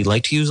know is we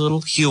like to use a little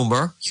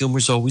humor.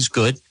 Humor's always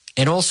good.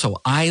 And also,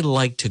 I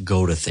like to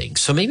go to things.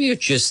 So maybe you're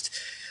just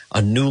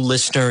a new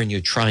listener and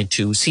you're trying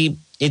to see,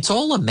 it's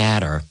all a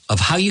matter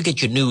of how you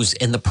get your news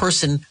and the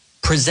person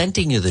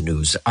presenting you the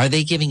news. Are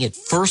they giving it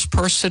first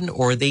person,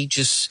 or are they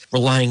just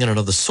relying on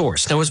another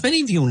source? Now, as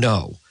many of you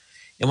know,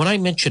 and when I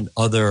mention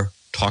other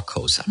talk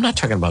hosts, I'm not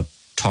talking about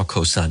talk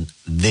hosts on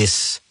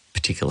this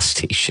particular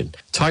station.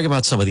 I'm talking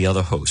about some of the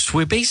other hosts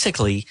where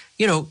basically,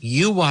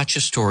 you watch a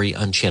story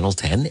on Channel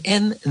 10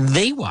 and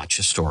they watch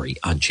a story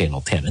on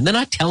Channel 10. And they're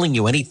not telling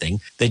you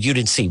anything that you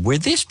didn't see. Where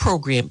this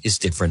program is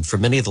different for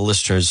many of the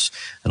listeners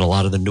and a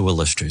lot of the newer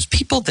listeners,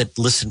 people that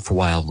listen for a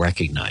while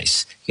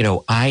recognize,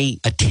 I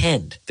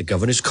attend the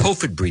governor's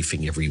COVID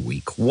briefing every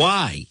week.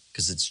 Why?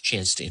 Because it's a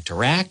chance to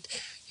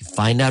interact. You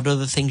find out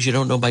other things you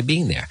don't know by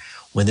being there.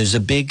 When there's a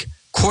big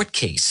court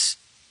case,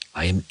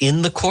 I am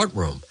in the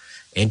courtroom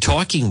and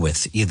talking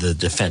with either the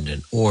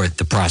defendant or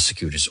the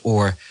prosecutors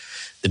or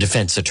the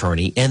defense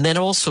attorney. And then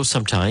also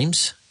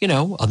sometimes,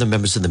 other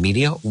members of the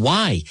media.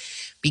 Why?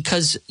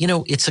 Because,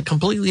 it's a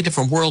completely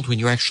different world when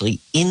you're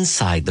actually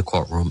inside the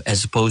courtroom,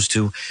 as opposed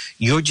to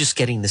you're just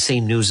getting the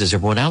same news as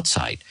everyone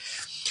outside.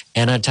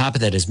 And on top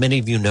of that, as many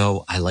of you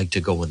know, I like to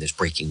go when there's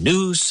breaking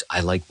news. I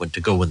like to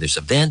go when there's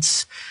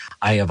events.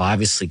 I have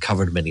obviously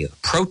covered many of the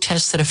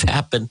protests that have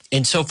happened.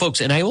 And so,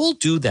 folks, and I all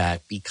do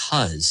that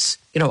because,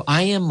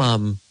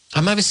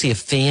 I'm obviously a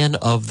fan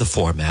of the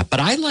format, but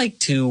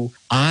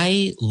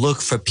I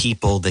look for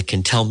people that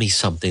can tell me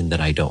something that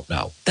I don't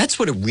know. That's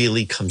what it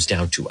really comes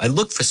down to. I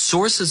look for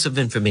sources of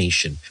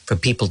information for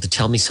people to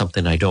tell me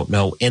something I don't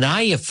know. And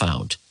I have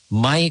found,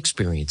 my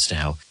experience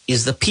now,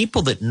 is the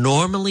people that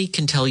normally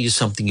can tell you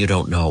something you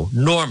don't know,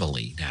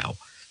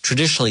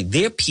 traditionally,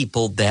 they're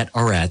people that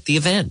are at the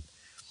event.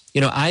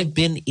 I've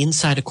been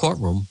inside a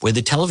courtroom where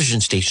the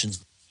television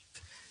stations,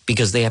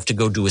 because they have to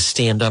go do a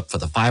stand-up for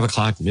the 5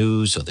 o'clock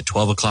news or the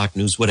 12 o'clock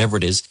news, whatever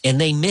it is, and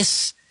they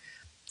miss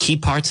key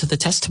parts of the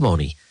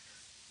testimony.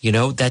 You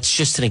know, that's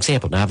just an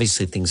example. Now,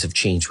 obviously, things have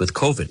changed with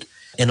COVID.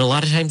 And a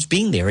lot of times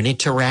being there and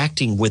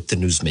interacting with the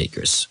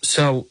newsmakers.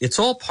 So it's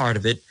all part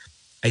of it.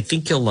 I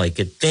think you'll like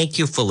it. Thank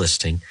you for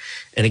listening.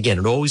 And again,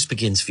 it always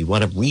begins, if you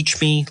want to reach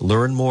me,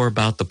 learn more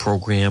about the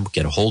program,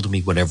 get a hold of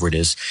me, whatever it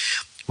is.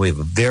 We have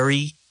a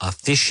very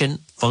efficient,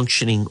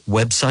 functioning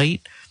website,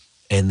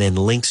 and then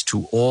links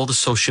to all the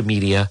social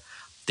media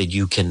that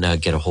you can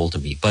get a hold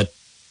of me. But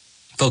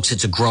folks,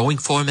 it's a growing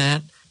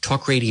format.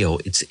 Talk radio,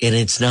 it's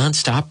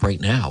nonstop right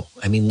now.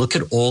 I mean, look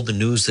at all the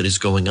news that is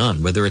going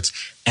on, whether it's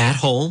at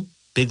home,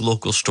 big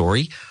local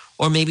story,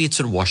 or maybe it's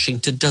in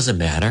Washington, doesn't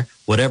matter.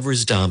 Whatever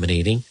is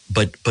dominating.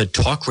 But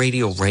talk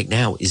radio right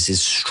now is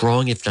as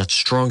strong, if not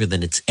stronger,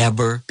 than it's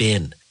ever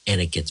been. And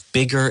it gets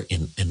bigger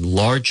and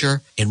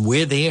larger, and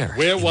we're there.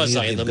 Where was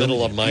I in the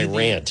middle of my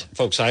rant?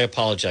 Folks, I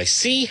apologize.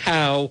 See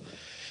how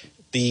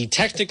the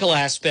technical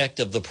aspect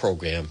of the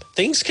program,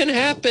 things can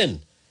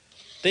happen.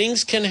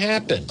 Things can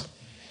happen.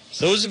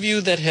 Those of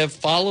you that have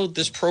followed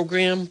this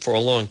program for a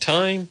long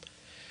time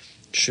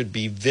should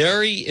be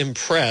very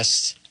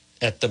impressed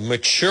at the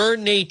mature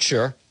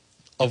nature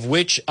of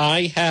which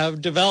I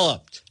have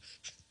developed.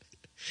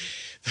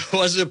 There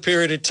was a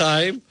period of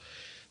time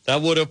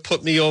that would have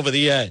put me over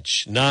the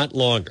edge, not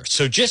longer.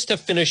 So just to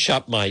finish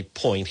up my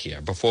point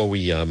here before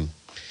we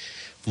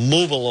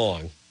move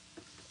along,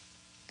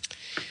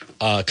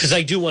 because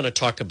I do want to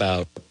talk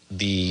about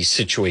the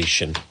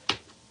situation,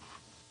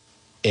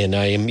 and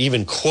I am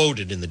even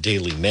quoted in the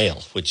Daily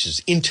Mail, which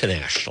is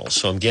international.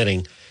 So I'm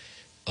getting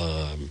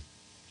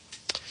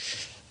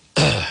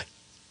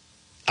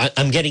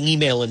I'm getting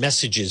email and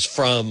messages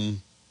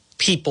from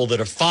people that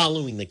are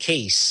following the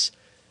case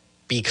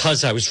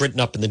because I was written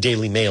up in the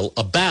Daily Mail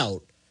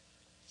about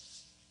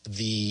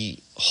the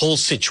whole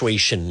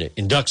situation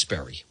in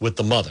Duxbury with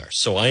the mother.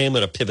 So I am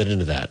going to pivot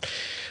into that.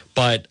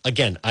 But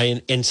again,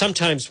 and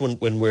sometimes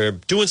when we're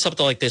doing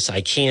something like this,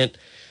 I can't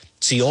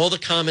see all the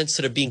comments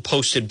that are being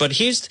posted. But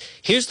here's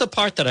the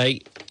part that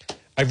I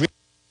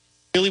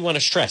really want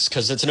to stress,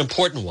 because it's an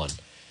important one.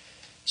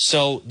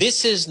 So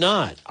this is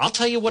not, I'll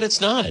tell you what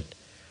it's not.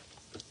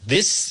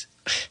 This,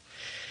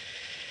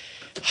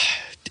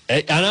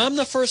 and I'm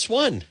the first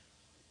one.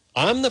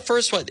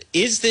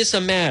 Is this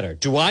a matter?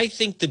 Do I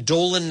think the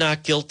Dolan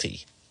not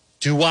guilty?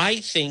 Do I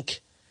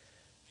think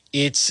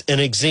it's an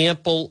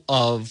example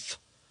of,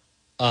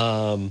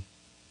 Rhode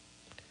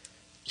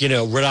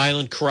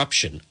Island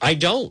corruption? I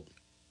don't.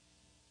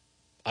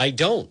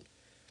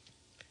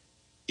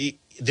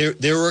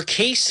 There are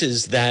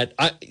cases that,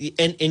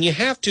 and you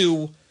have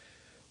to,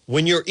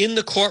 when you're in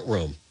the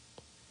courtroom,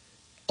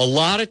 a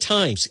lot of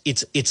times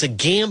it's a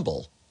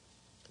gamble.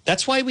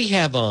 That's why we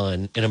have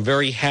on, and I'm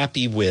very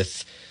happy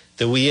with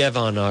that we have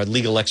on our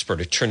legal expert,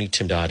 Attorney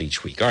Tim Dodd,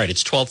 each week. All right,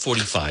 it's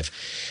 12:45.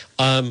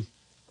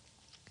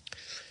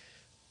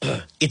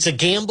 It's a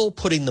gamble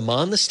putting them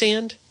on the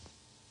stand,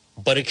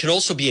 but it can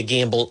also be a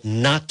gamble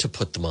not to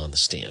put them on the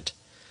stand.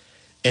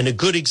 And a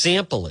good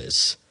example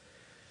is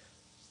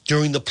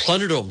during the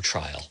Plunderdome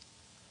trial,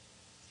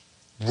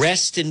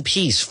 rest in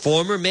peace,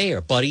 former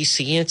mayor Buddy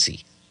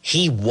Cianci.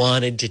 He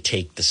wanted to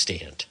take the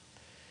stand.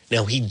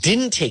 Now, he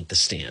didn't take the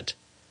stand.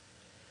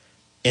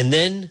 And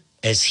then,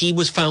 as he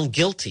was found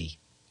guilty,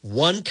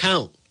 one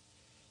count,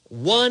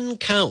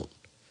 RICO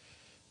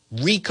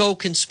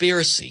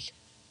conspiracy,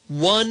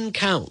 one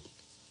count.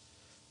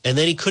 And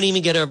then he couldn't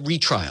even get a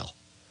retrial.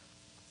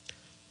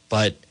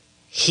 But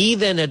he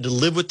then had to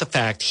live with the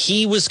fact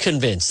he was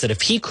convinced that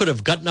if he could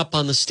have gotten up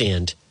on the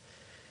stand,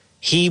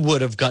 he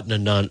would have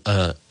gotten not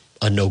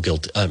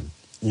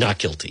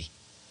guilty.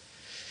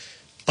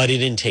 But he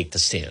didn't take the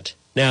stand.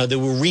 Now, there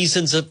were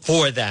reasons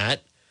for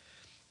that.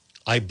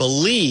 I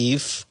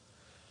believe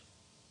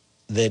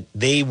that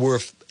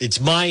it's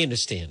my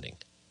understanding,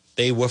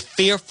 they were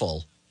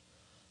fearful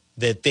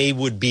that they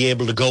would be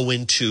able to go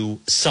into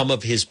some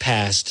of his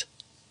past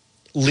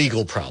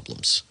legal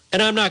problems.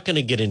 And I'm not going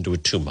to get into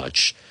it too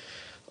much.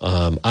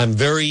 I'm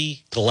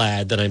very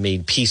glad that I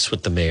made peace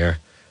with the mayor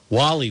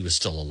while he was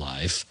still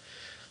alive.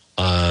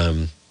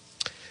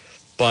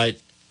 But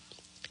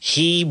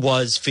he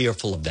was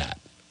fearful of that.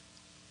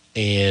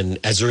 And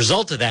as a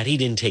result of that, he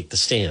didn't take the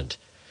stand.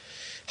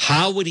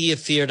 How would he have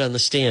fared on the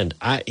stand?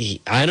 I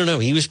don't know.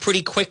 He was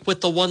pretty quick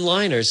with the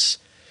one-liners.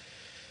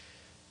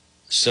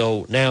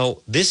 So now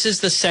this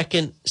is the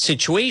second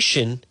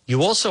situation.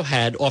 You also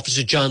had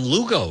Officer John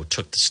Lugo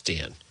took the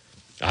stand.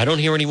 I don't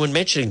hear anyone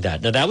mentioning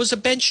that. Now, that was a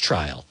bench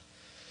trial.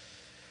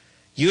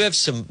 You have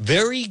some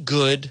very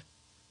good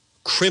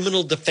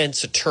criminal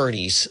defense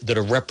attorneys that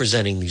are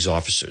representing these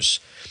officers.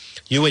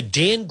 You had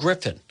Dan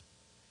Griffin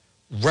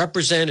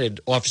represented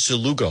Officer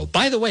Lugo.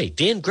 By the way,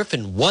 Dan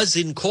Griffin was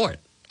in court.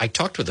 I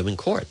talked with him in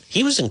court.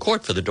 He was in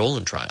court for the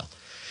Dolan trial.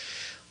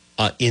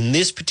 In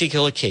this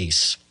particular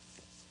case,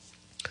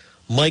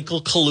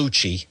 Michael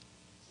Colucci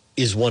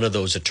is one of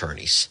those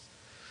attorneys.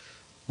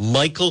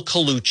 Michael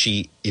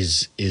Colucci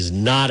is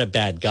not a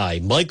bad guy.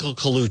 Michael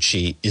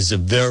Colucci is a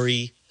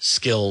very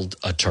skilled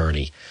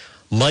attorney.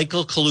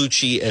 Michael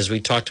Colucci, as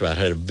we talked about,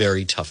 had a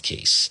very tough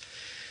case.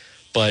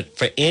 But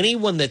for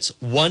anyone that's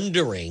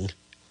wondering,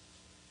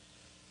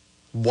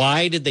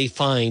 why did they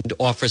find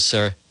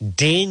Officer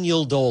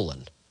Daniel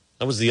Dolan?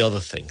 That was the other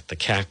thing, the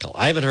cackle.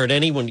 I haven't heard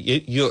anyone.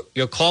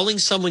 You're calling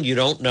someone you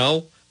don't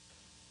know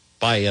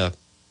by a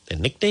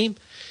nickname,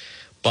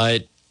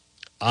 but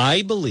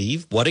I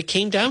believe what it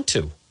came down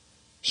to.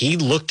 He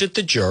looked at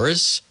the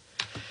jurors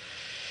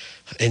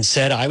and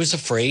said, I was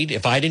afraid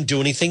if I didn't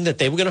do anything that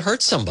they were going to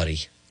hurt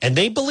somebody. And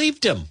they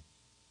believed him,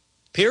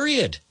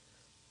 period.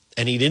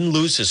 And he didn't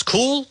lose his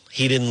cool.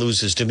 He didn't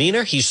lose his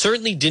demeanor. He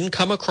certainly didn't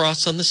come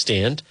across on the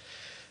stand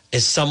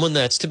as someone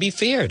that's to be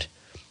feared.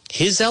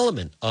 His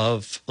element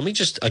of, let me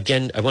just,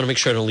 again, I want to make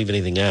sure I don't leave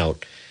anything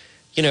out.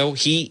 You know,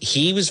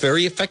 he was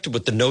very effective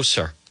with the no,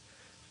 sir.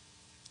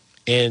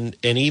 And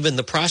even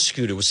the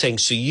prosecutor was saying,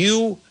 so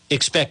you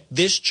expect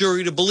this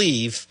jury to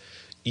believe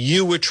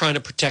you were trying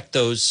to protect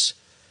those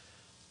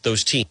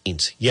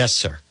teens? Yes,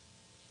 sir.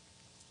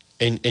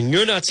 And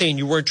you're not saying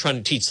you weren't trying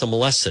to teach them a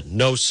lesson?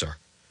 No, sir.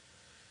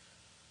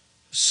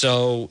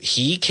 So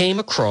he came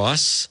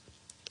across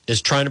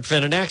as trying to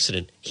prevent an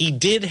accident. He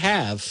did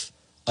have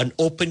an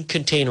open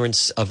container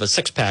of a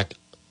six-pack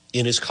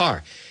in his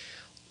car.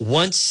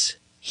 Once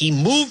he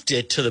moved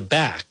it to the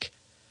back,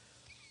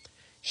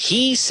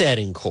 he said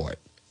in court,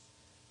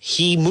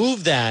 he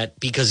moved that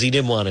because he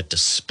didn't want it to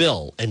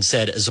spill, and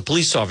said, as a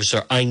police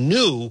officer, I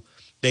knew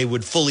they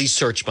would fully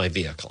search my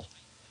vehicle.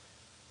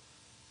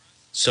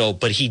 So,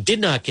 but he did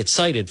not get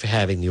cited for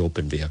having the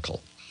open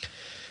vehicle.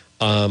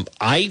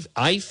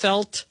 I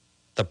felt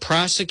the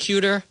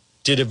prosecutor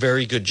did a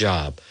very good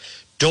job.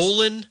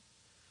 Dolan,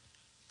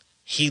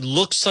 he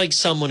looks like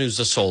someone who's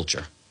a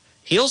soldier.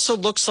 He also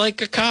looks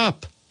like a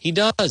cop. He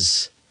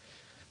does.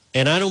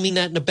 And I don't mean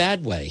that in a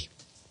bad way.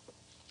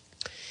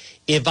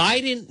 If I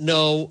didn't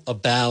know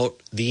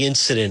about the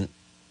incident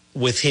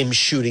with him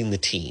shooting the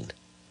teen,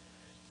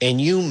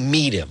 and you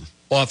meet him,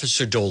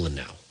 Officer Dolan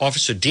now,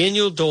 Officer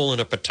Daniel Dolan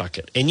of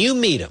Pawtucket, and you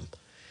meet him,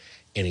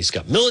 and he's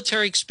got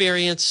military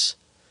experience,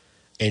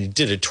 and he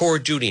did a tour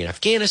of duty in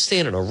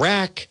Afghanistan and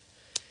Iraq,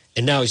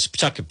 and now he's a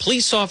Pawtucket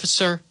police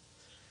officer,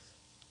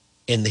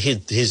 and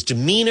his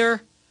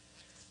demeanor,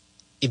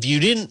 if you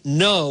didn't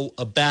know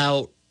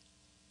about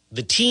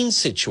the teen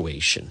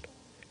situation,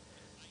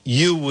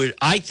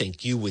 I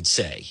think you would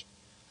say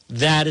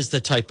that is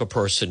the type of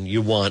person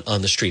you want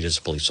on the street as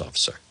a police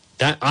officer.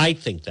 I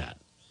think that.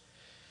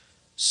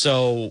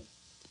 So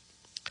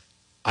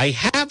I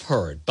have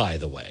heard, by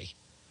the way,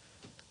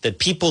 that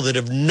people that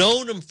have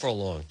known him for a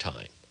long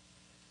time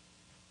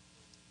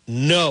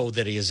know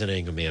that he has an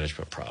anger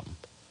management problem.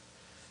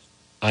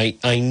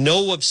 I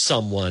know of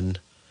someone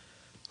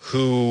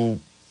who,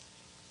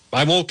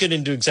 I won't get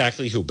into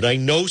exactly who, but I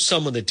know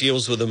someone that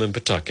deals with him in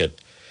Pawtucket,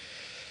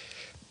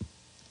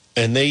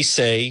 and they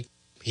say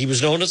he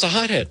was known as a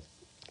hothead.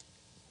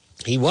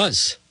 He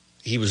was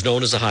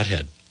known as a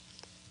hothead.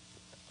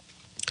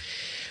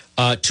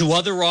 To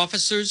other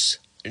officers,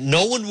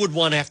 no one would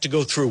want to have to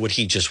go through what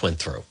he just went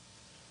through.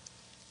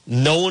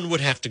 No one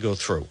would have to go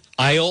through.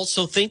 I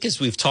also think, as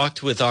we've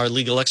talked with our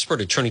legal expert,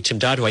 Attorney Tim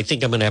Dodd, who I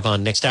think I'm going to have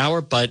on next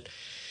hour, but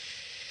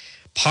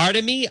part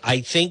of me, I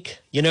think,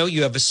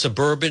 you have a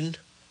suburban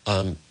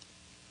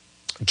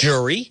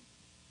jury.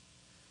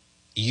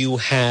 You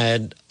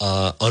had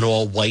an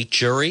all-white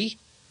jury.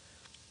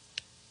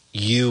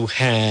 You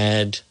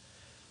had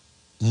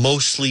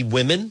mostly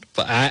women.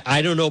 But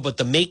I don't know about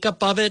the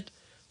makeup of it,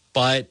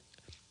 but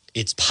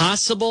it's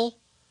possible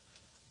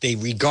they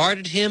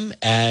regarded him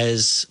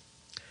as,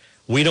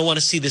 we don't want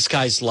to see this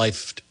guy's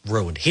life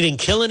ruined. He didn't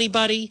kill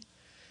anybody.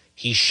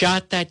 He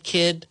shot that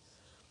kid.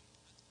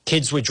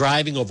 Kids were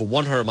driving over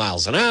 100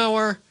 miles an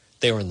hour.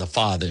 They were in the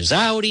father's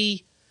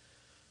Audi.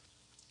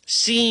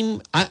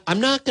 I'm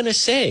not going to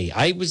say,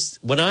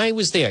 when I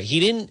was there,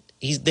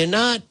 they're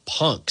not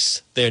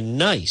punks. They're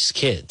nice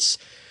kids.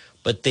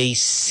 But they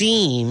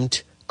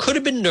could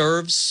have been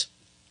nerves,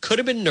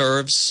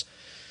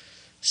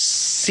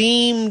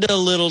 seemed a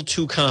little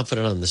too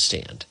confident on the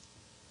stand.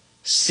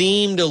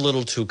 Seemed a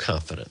little too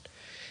confident.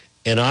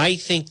 And I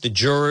think the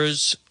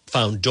jurors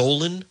found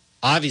Dolan,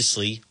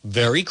 obviously,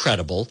 very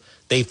credible.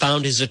 They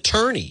found his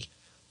attorney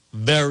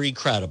very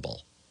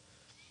credible.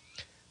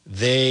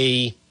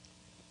 They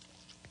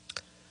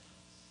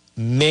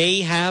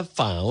may have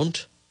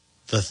found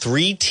the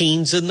three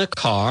teens in the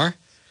car.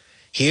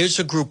 Here's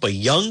a group of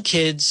young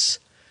kids,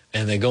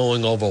 and they're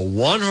going over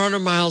 100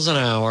 miles an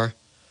hour.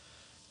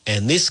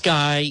 And this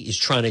guy is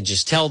trying to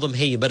just tell them,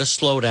 hey, you better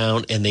slow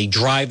down. And they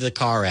drive the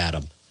car at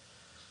him.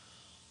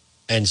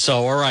 And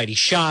so, all right, he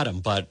shot him,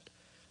 but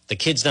the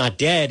kid's not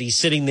dead. He's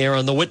sitting there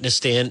on the witness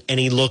stand, and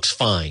he looks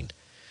fine.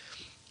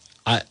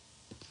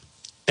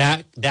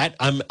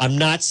 I'm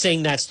not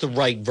saying that's the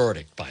right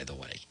verdict, by the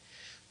way.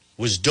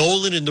 Was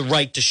Dolan in the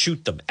right to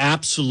shoot them?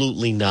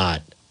 Absolutely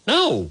not.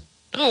 No,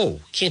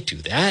 can't do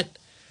that.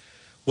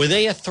 Were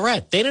they a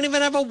threat? They didn't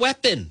even have a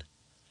weapon.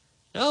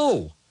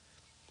 No.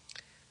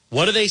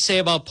 What do they say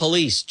about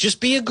police?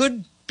 Just be a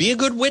good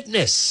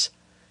witness.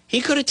 He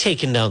could have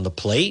taken down the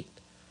plate.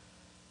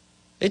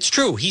 It's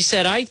true. He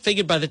said, I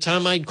figured by the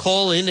time I'd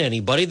call in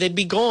anybody, they'd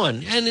be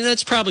gone. And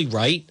that's probably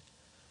right.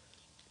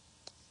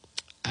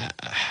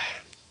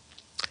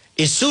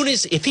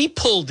 If he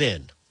pulled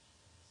in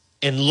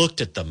and looked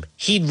at them,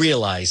 he'd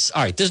realize,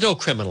 all right, there's no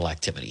criminal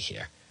activity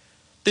here.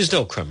 There's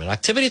no criminal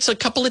activity. It's a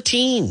couple of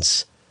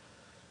teens.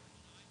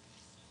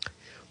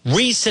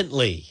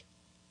 Recently,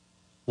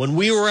 when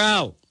we were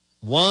out,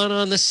 one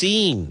on the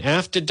scene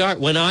after dark,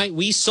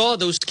 we saw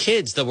those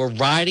kids that were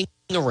riding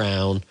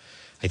around.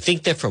 I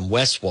think they're from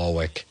West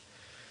Warwick,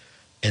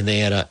 and they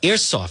had an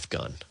airsoft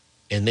gun,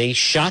 and they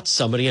shot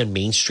somebody on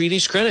Main Street,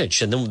 East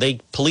Greenwich, and then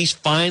police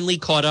finally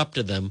caught up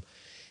to them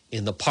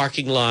in the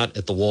parking lot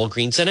at the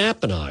Walgreens in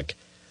Apponaug.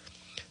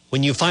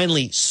 When you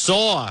finally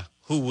saw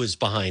who was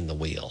behind the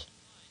wheel,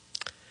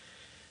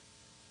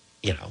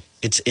 you know,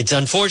 it's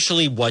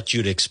unfortunately what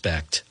you'd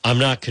expect. I'm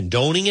not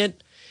condoning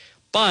it,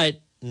 but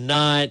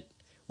not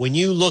when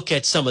you look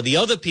at some of the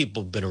other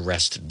people who've been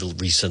arrested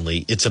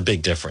recently, it's a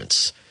big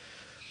difference.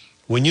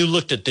 When you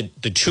looked at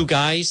the two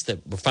guys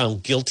that were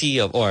found guilty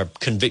of or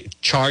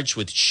charged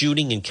with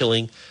shooting and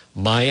killing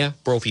Maya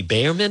Brophy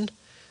Behrman,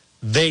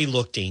 they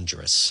look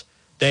dangerous.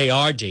 They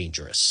are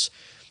dangerous.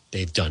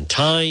 They've done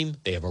time.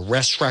 They have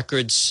arrest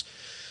records.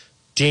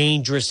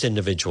 Dangerous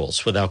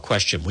individuals, without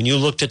question. When you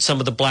looked at some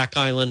of the Black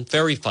Island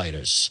ferry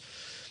fighters,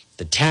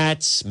 the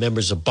Tats,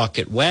 members of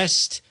Bucket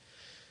West,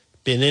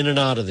 been in and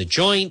out of the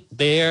joint,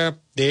 they're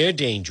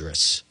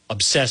dangerous,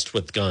 obsessed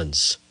with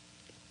guns.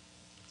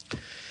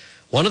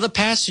 One of the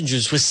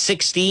passengers was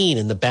 16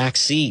 in the back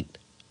seat.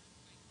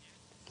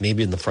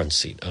 Maybe in the front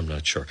seat. I'm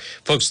not sure.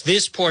 Folks,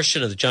 this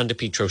portion of the John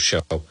DePietro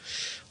Show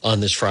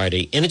on this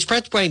Friday, and it's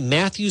brought by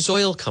Matthews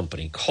Oil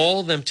Company.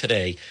 Call them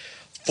today,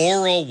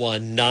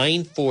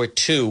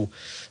 401-942-7500.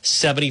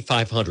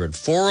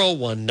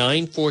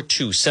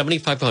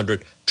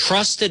 401-942-7500.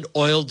 Trusted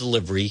oil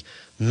delivery,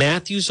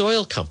 Matthews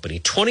Oil Company.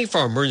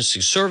 24-hour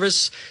emergency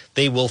service.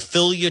 They will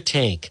fill your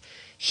tank.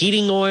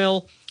 Heating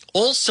oil.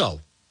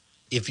 Also,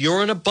 if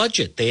you're on a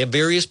budget, they have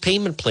various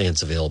payment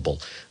plans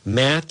available.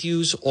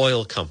 Matthews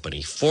Oil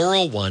Company,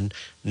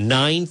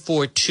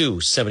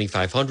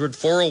 401-942-7500,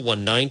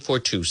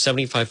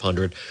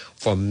 401-942-7500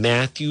 for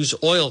Matthews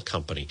Oil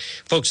Company.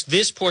 Folks,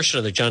 this portion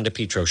of the John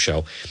DePietro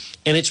Show,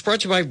 and it's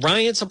brought to you by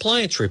Ryan's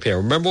Appliance Repair.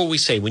 Remember what we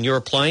say, when your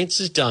appliance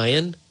is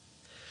dying,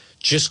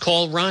 just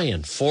call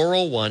Ryan,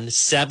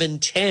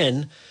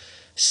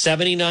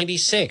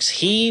 401-710-7096.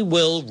 He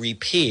will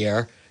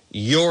repair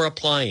your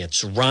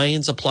appliance.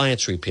 Ryan's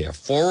Appliance Repair,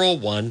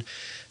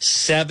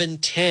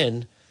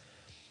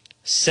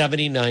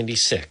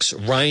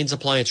 401-710-7096. Ryan's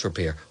Appliance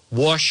Repair.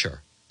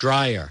 Washer,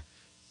 dryer,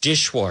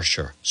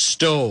 dishwasher,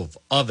 stove,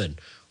 oven.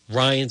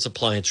 Ryan's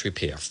Appliance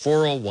Repair,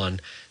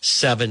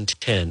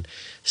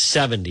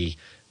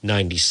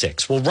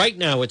 401-710-7096. Well, right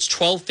now it's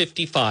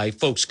 12:55.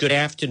 Folks, good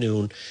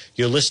afternoon.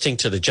 You're listening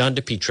to the John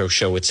DePietro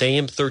Show. It's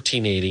AM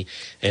 1380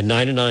 and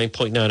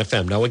 99.9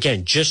 FM. Now,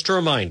 again, just a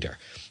reminder,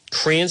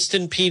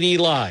 Cranston PD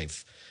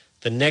Live,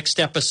 the next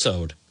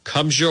episode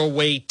comes your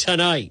way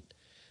tonight,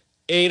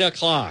 8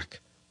 o'clock,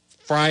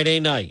 Friday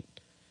night.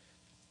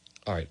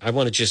 All right, I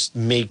want to just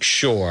make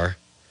sure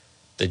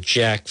the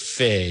Jack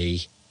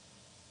Fay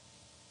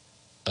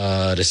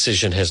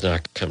decision has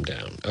not come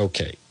down.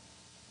 Okay.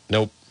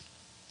 Nope.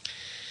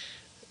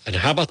 And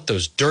how about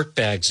those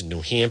dirtbags in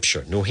New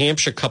Hampshire? New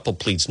Hampshire couple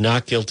pleads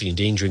not guilty,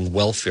 endangering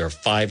welfare of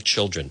 5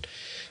 children.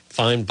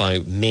 Fined by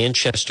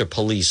Manchester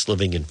police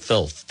living in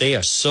filth. They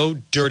are so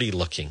dirty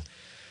looking.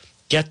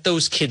 Get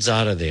those kids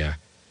out of there.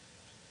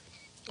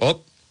 Oh,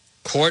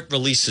 court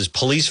releases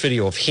police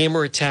video of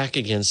hammer attack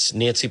against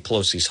Nancy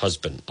Pelosi's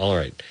husband. All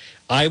right.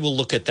 I will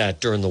look at that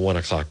during the 1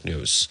 o'clock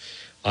news.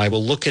 I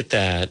will look at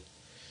that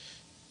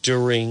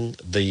during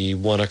the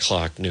 1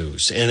 o'clock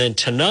news. And then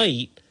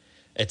tonight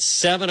at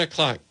 7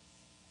 o'clock.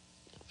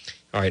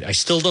 All right. I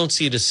still don't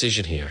see a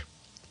decision here.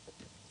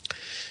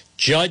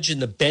 Judge in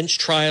the bench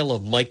trial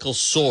of Michael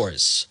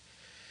Soares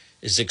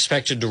is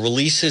expected to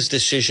release his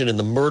decision in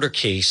the murder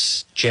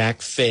case,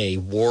 Jack Fay,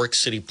 Warwick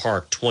City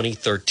Park,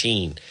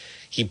 2013.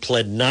 He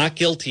pled not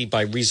guilty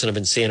by reason of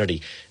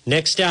insanity.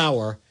 Next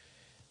hour,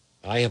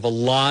 I have a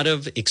lot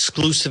of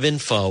exclusive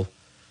info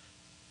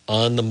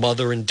on the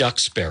mother in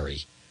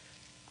Duxbury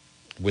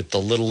with the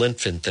little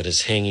infant that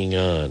is hanging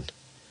on.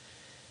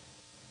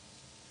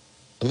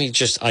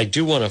 I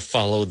do want to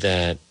follow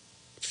that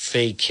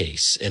Fay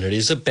case, and it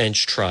is a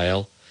bench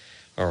trial.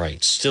 All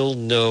right, still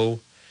no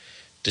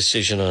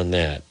decision on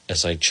that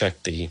as I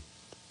check the...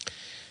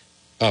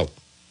 Oh,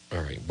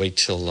 all right, wait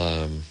till...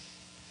 I'll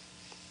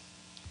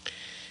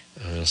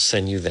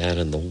send you that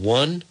in the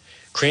 1.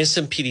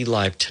 Cranston PD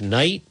Live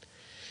tonight.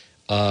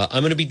 I'm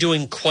going to be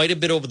doing quite a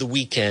bit over the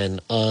weekend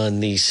on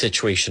the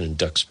situation in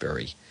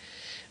Duxbury.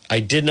 I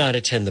did not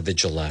attend the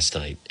vigil last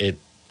night.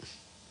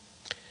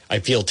 I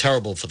feel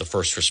terrible for the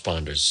first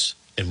responders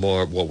and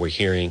more what we're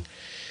hearing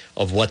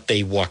of what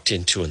they walked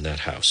into in that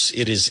house.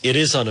 It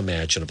is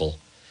unimaginable.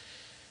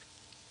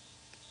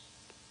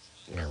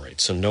 All right,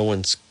 so no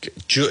one's...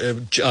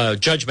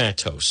 Judge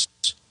Matos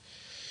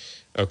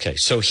Okay,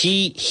 so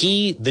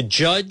the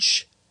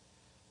judge,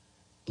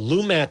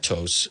 Lou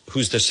Matos,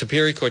 who's the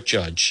Superior Court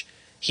judge,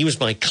 he was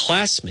my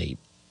classmate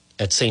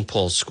at St.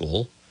 Paul's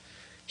School.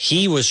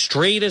 He was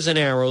straight as an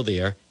arrow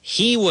there.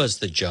 He was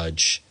the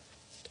judge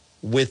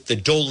with the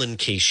Dolan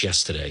case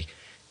yesterday.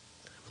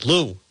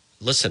 Lou,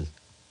 listen,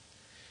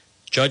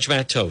 Judge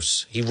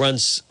Matos, he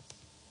runs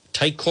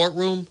tight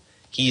courtroom.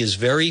 He is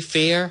very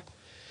fair.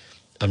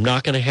 I'm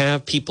not going to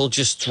have people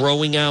just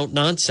throwing out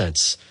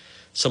nonsense.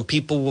 Some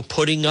people were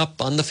putting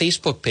up on the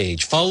Facebook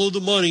page, follow the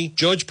money.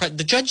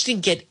 The judge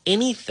didn't get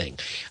anything.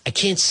 I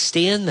can't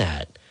stand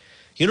that.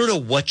 You don't know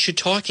what you're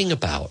talking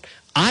about.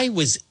 I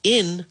was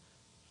in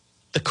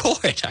the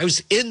court. I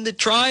was in the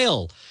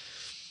trial.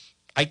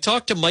 I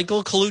talked to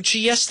Michael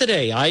Colucci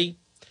yesterday.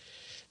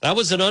 That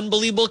was an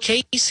unbelievable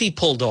case he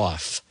pulled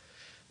off.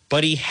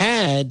 But he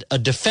had a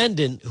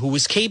defendant who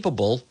was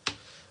capable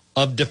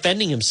of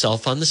defending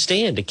himself on the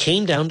stand. It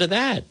came down to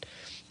that.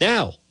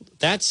 Now,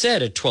 that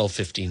said, at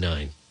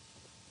 12:59,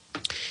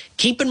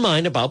 keep in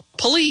mind about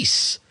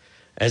police.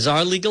 As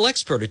our legal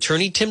expert,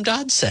 attorney Tim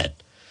Dodd said,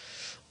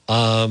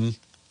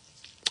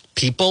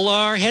 people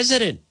are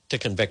hesitant to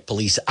convict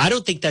police. I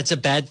don't think that's a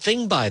bad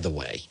thing, by the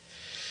way.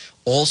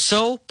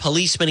 Also,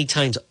 police many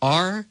times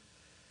are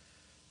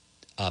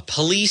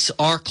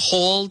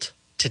called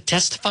to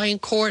testify in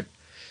court,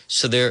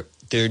 so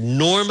they're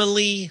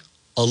normally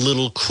a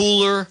little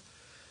cooler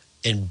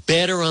and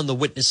better on the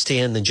witness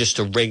stand than just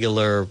a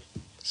regular,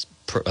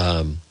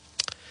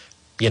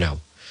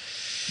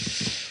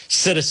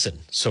 citizen,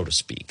 so to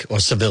speak, or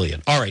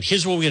civilian. All right,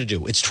 here's what we're going to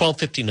do. It's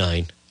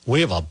 12:59.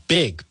 We have a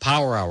big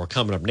power hour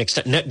coming up next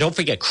time. Don't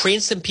forget,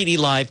 Cranston PD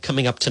Live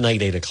coming up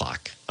tonight, 8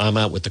 o'clock. I'm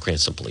out with the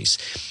Cranston Police.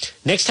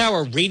 Next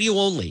hour, radio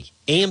only,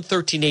 AM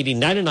 1380,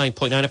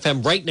 99.9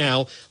 FM. Right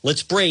now,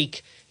 let's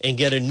break and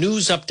get a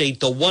news update.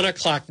 The 1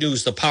 o'clock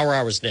news, the power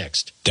hour is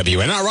next.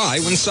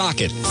 WNRI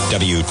Woonsocket,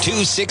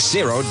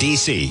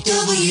 W260DC.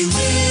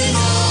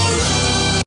 WNRI.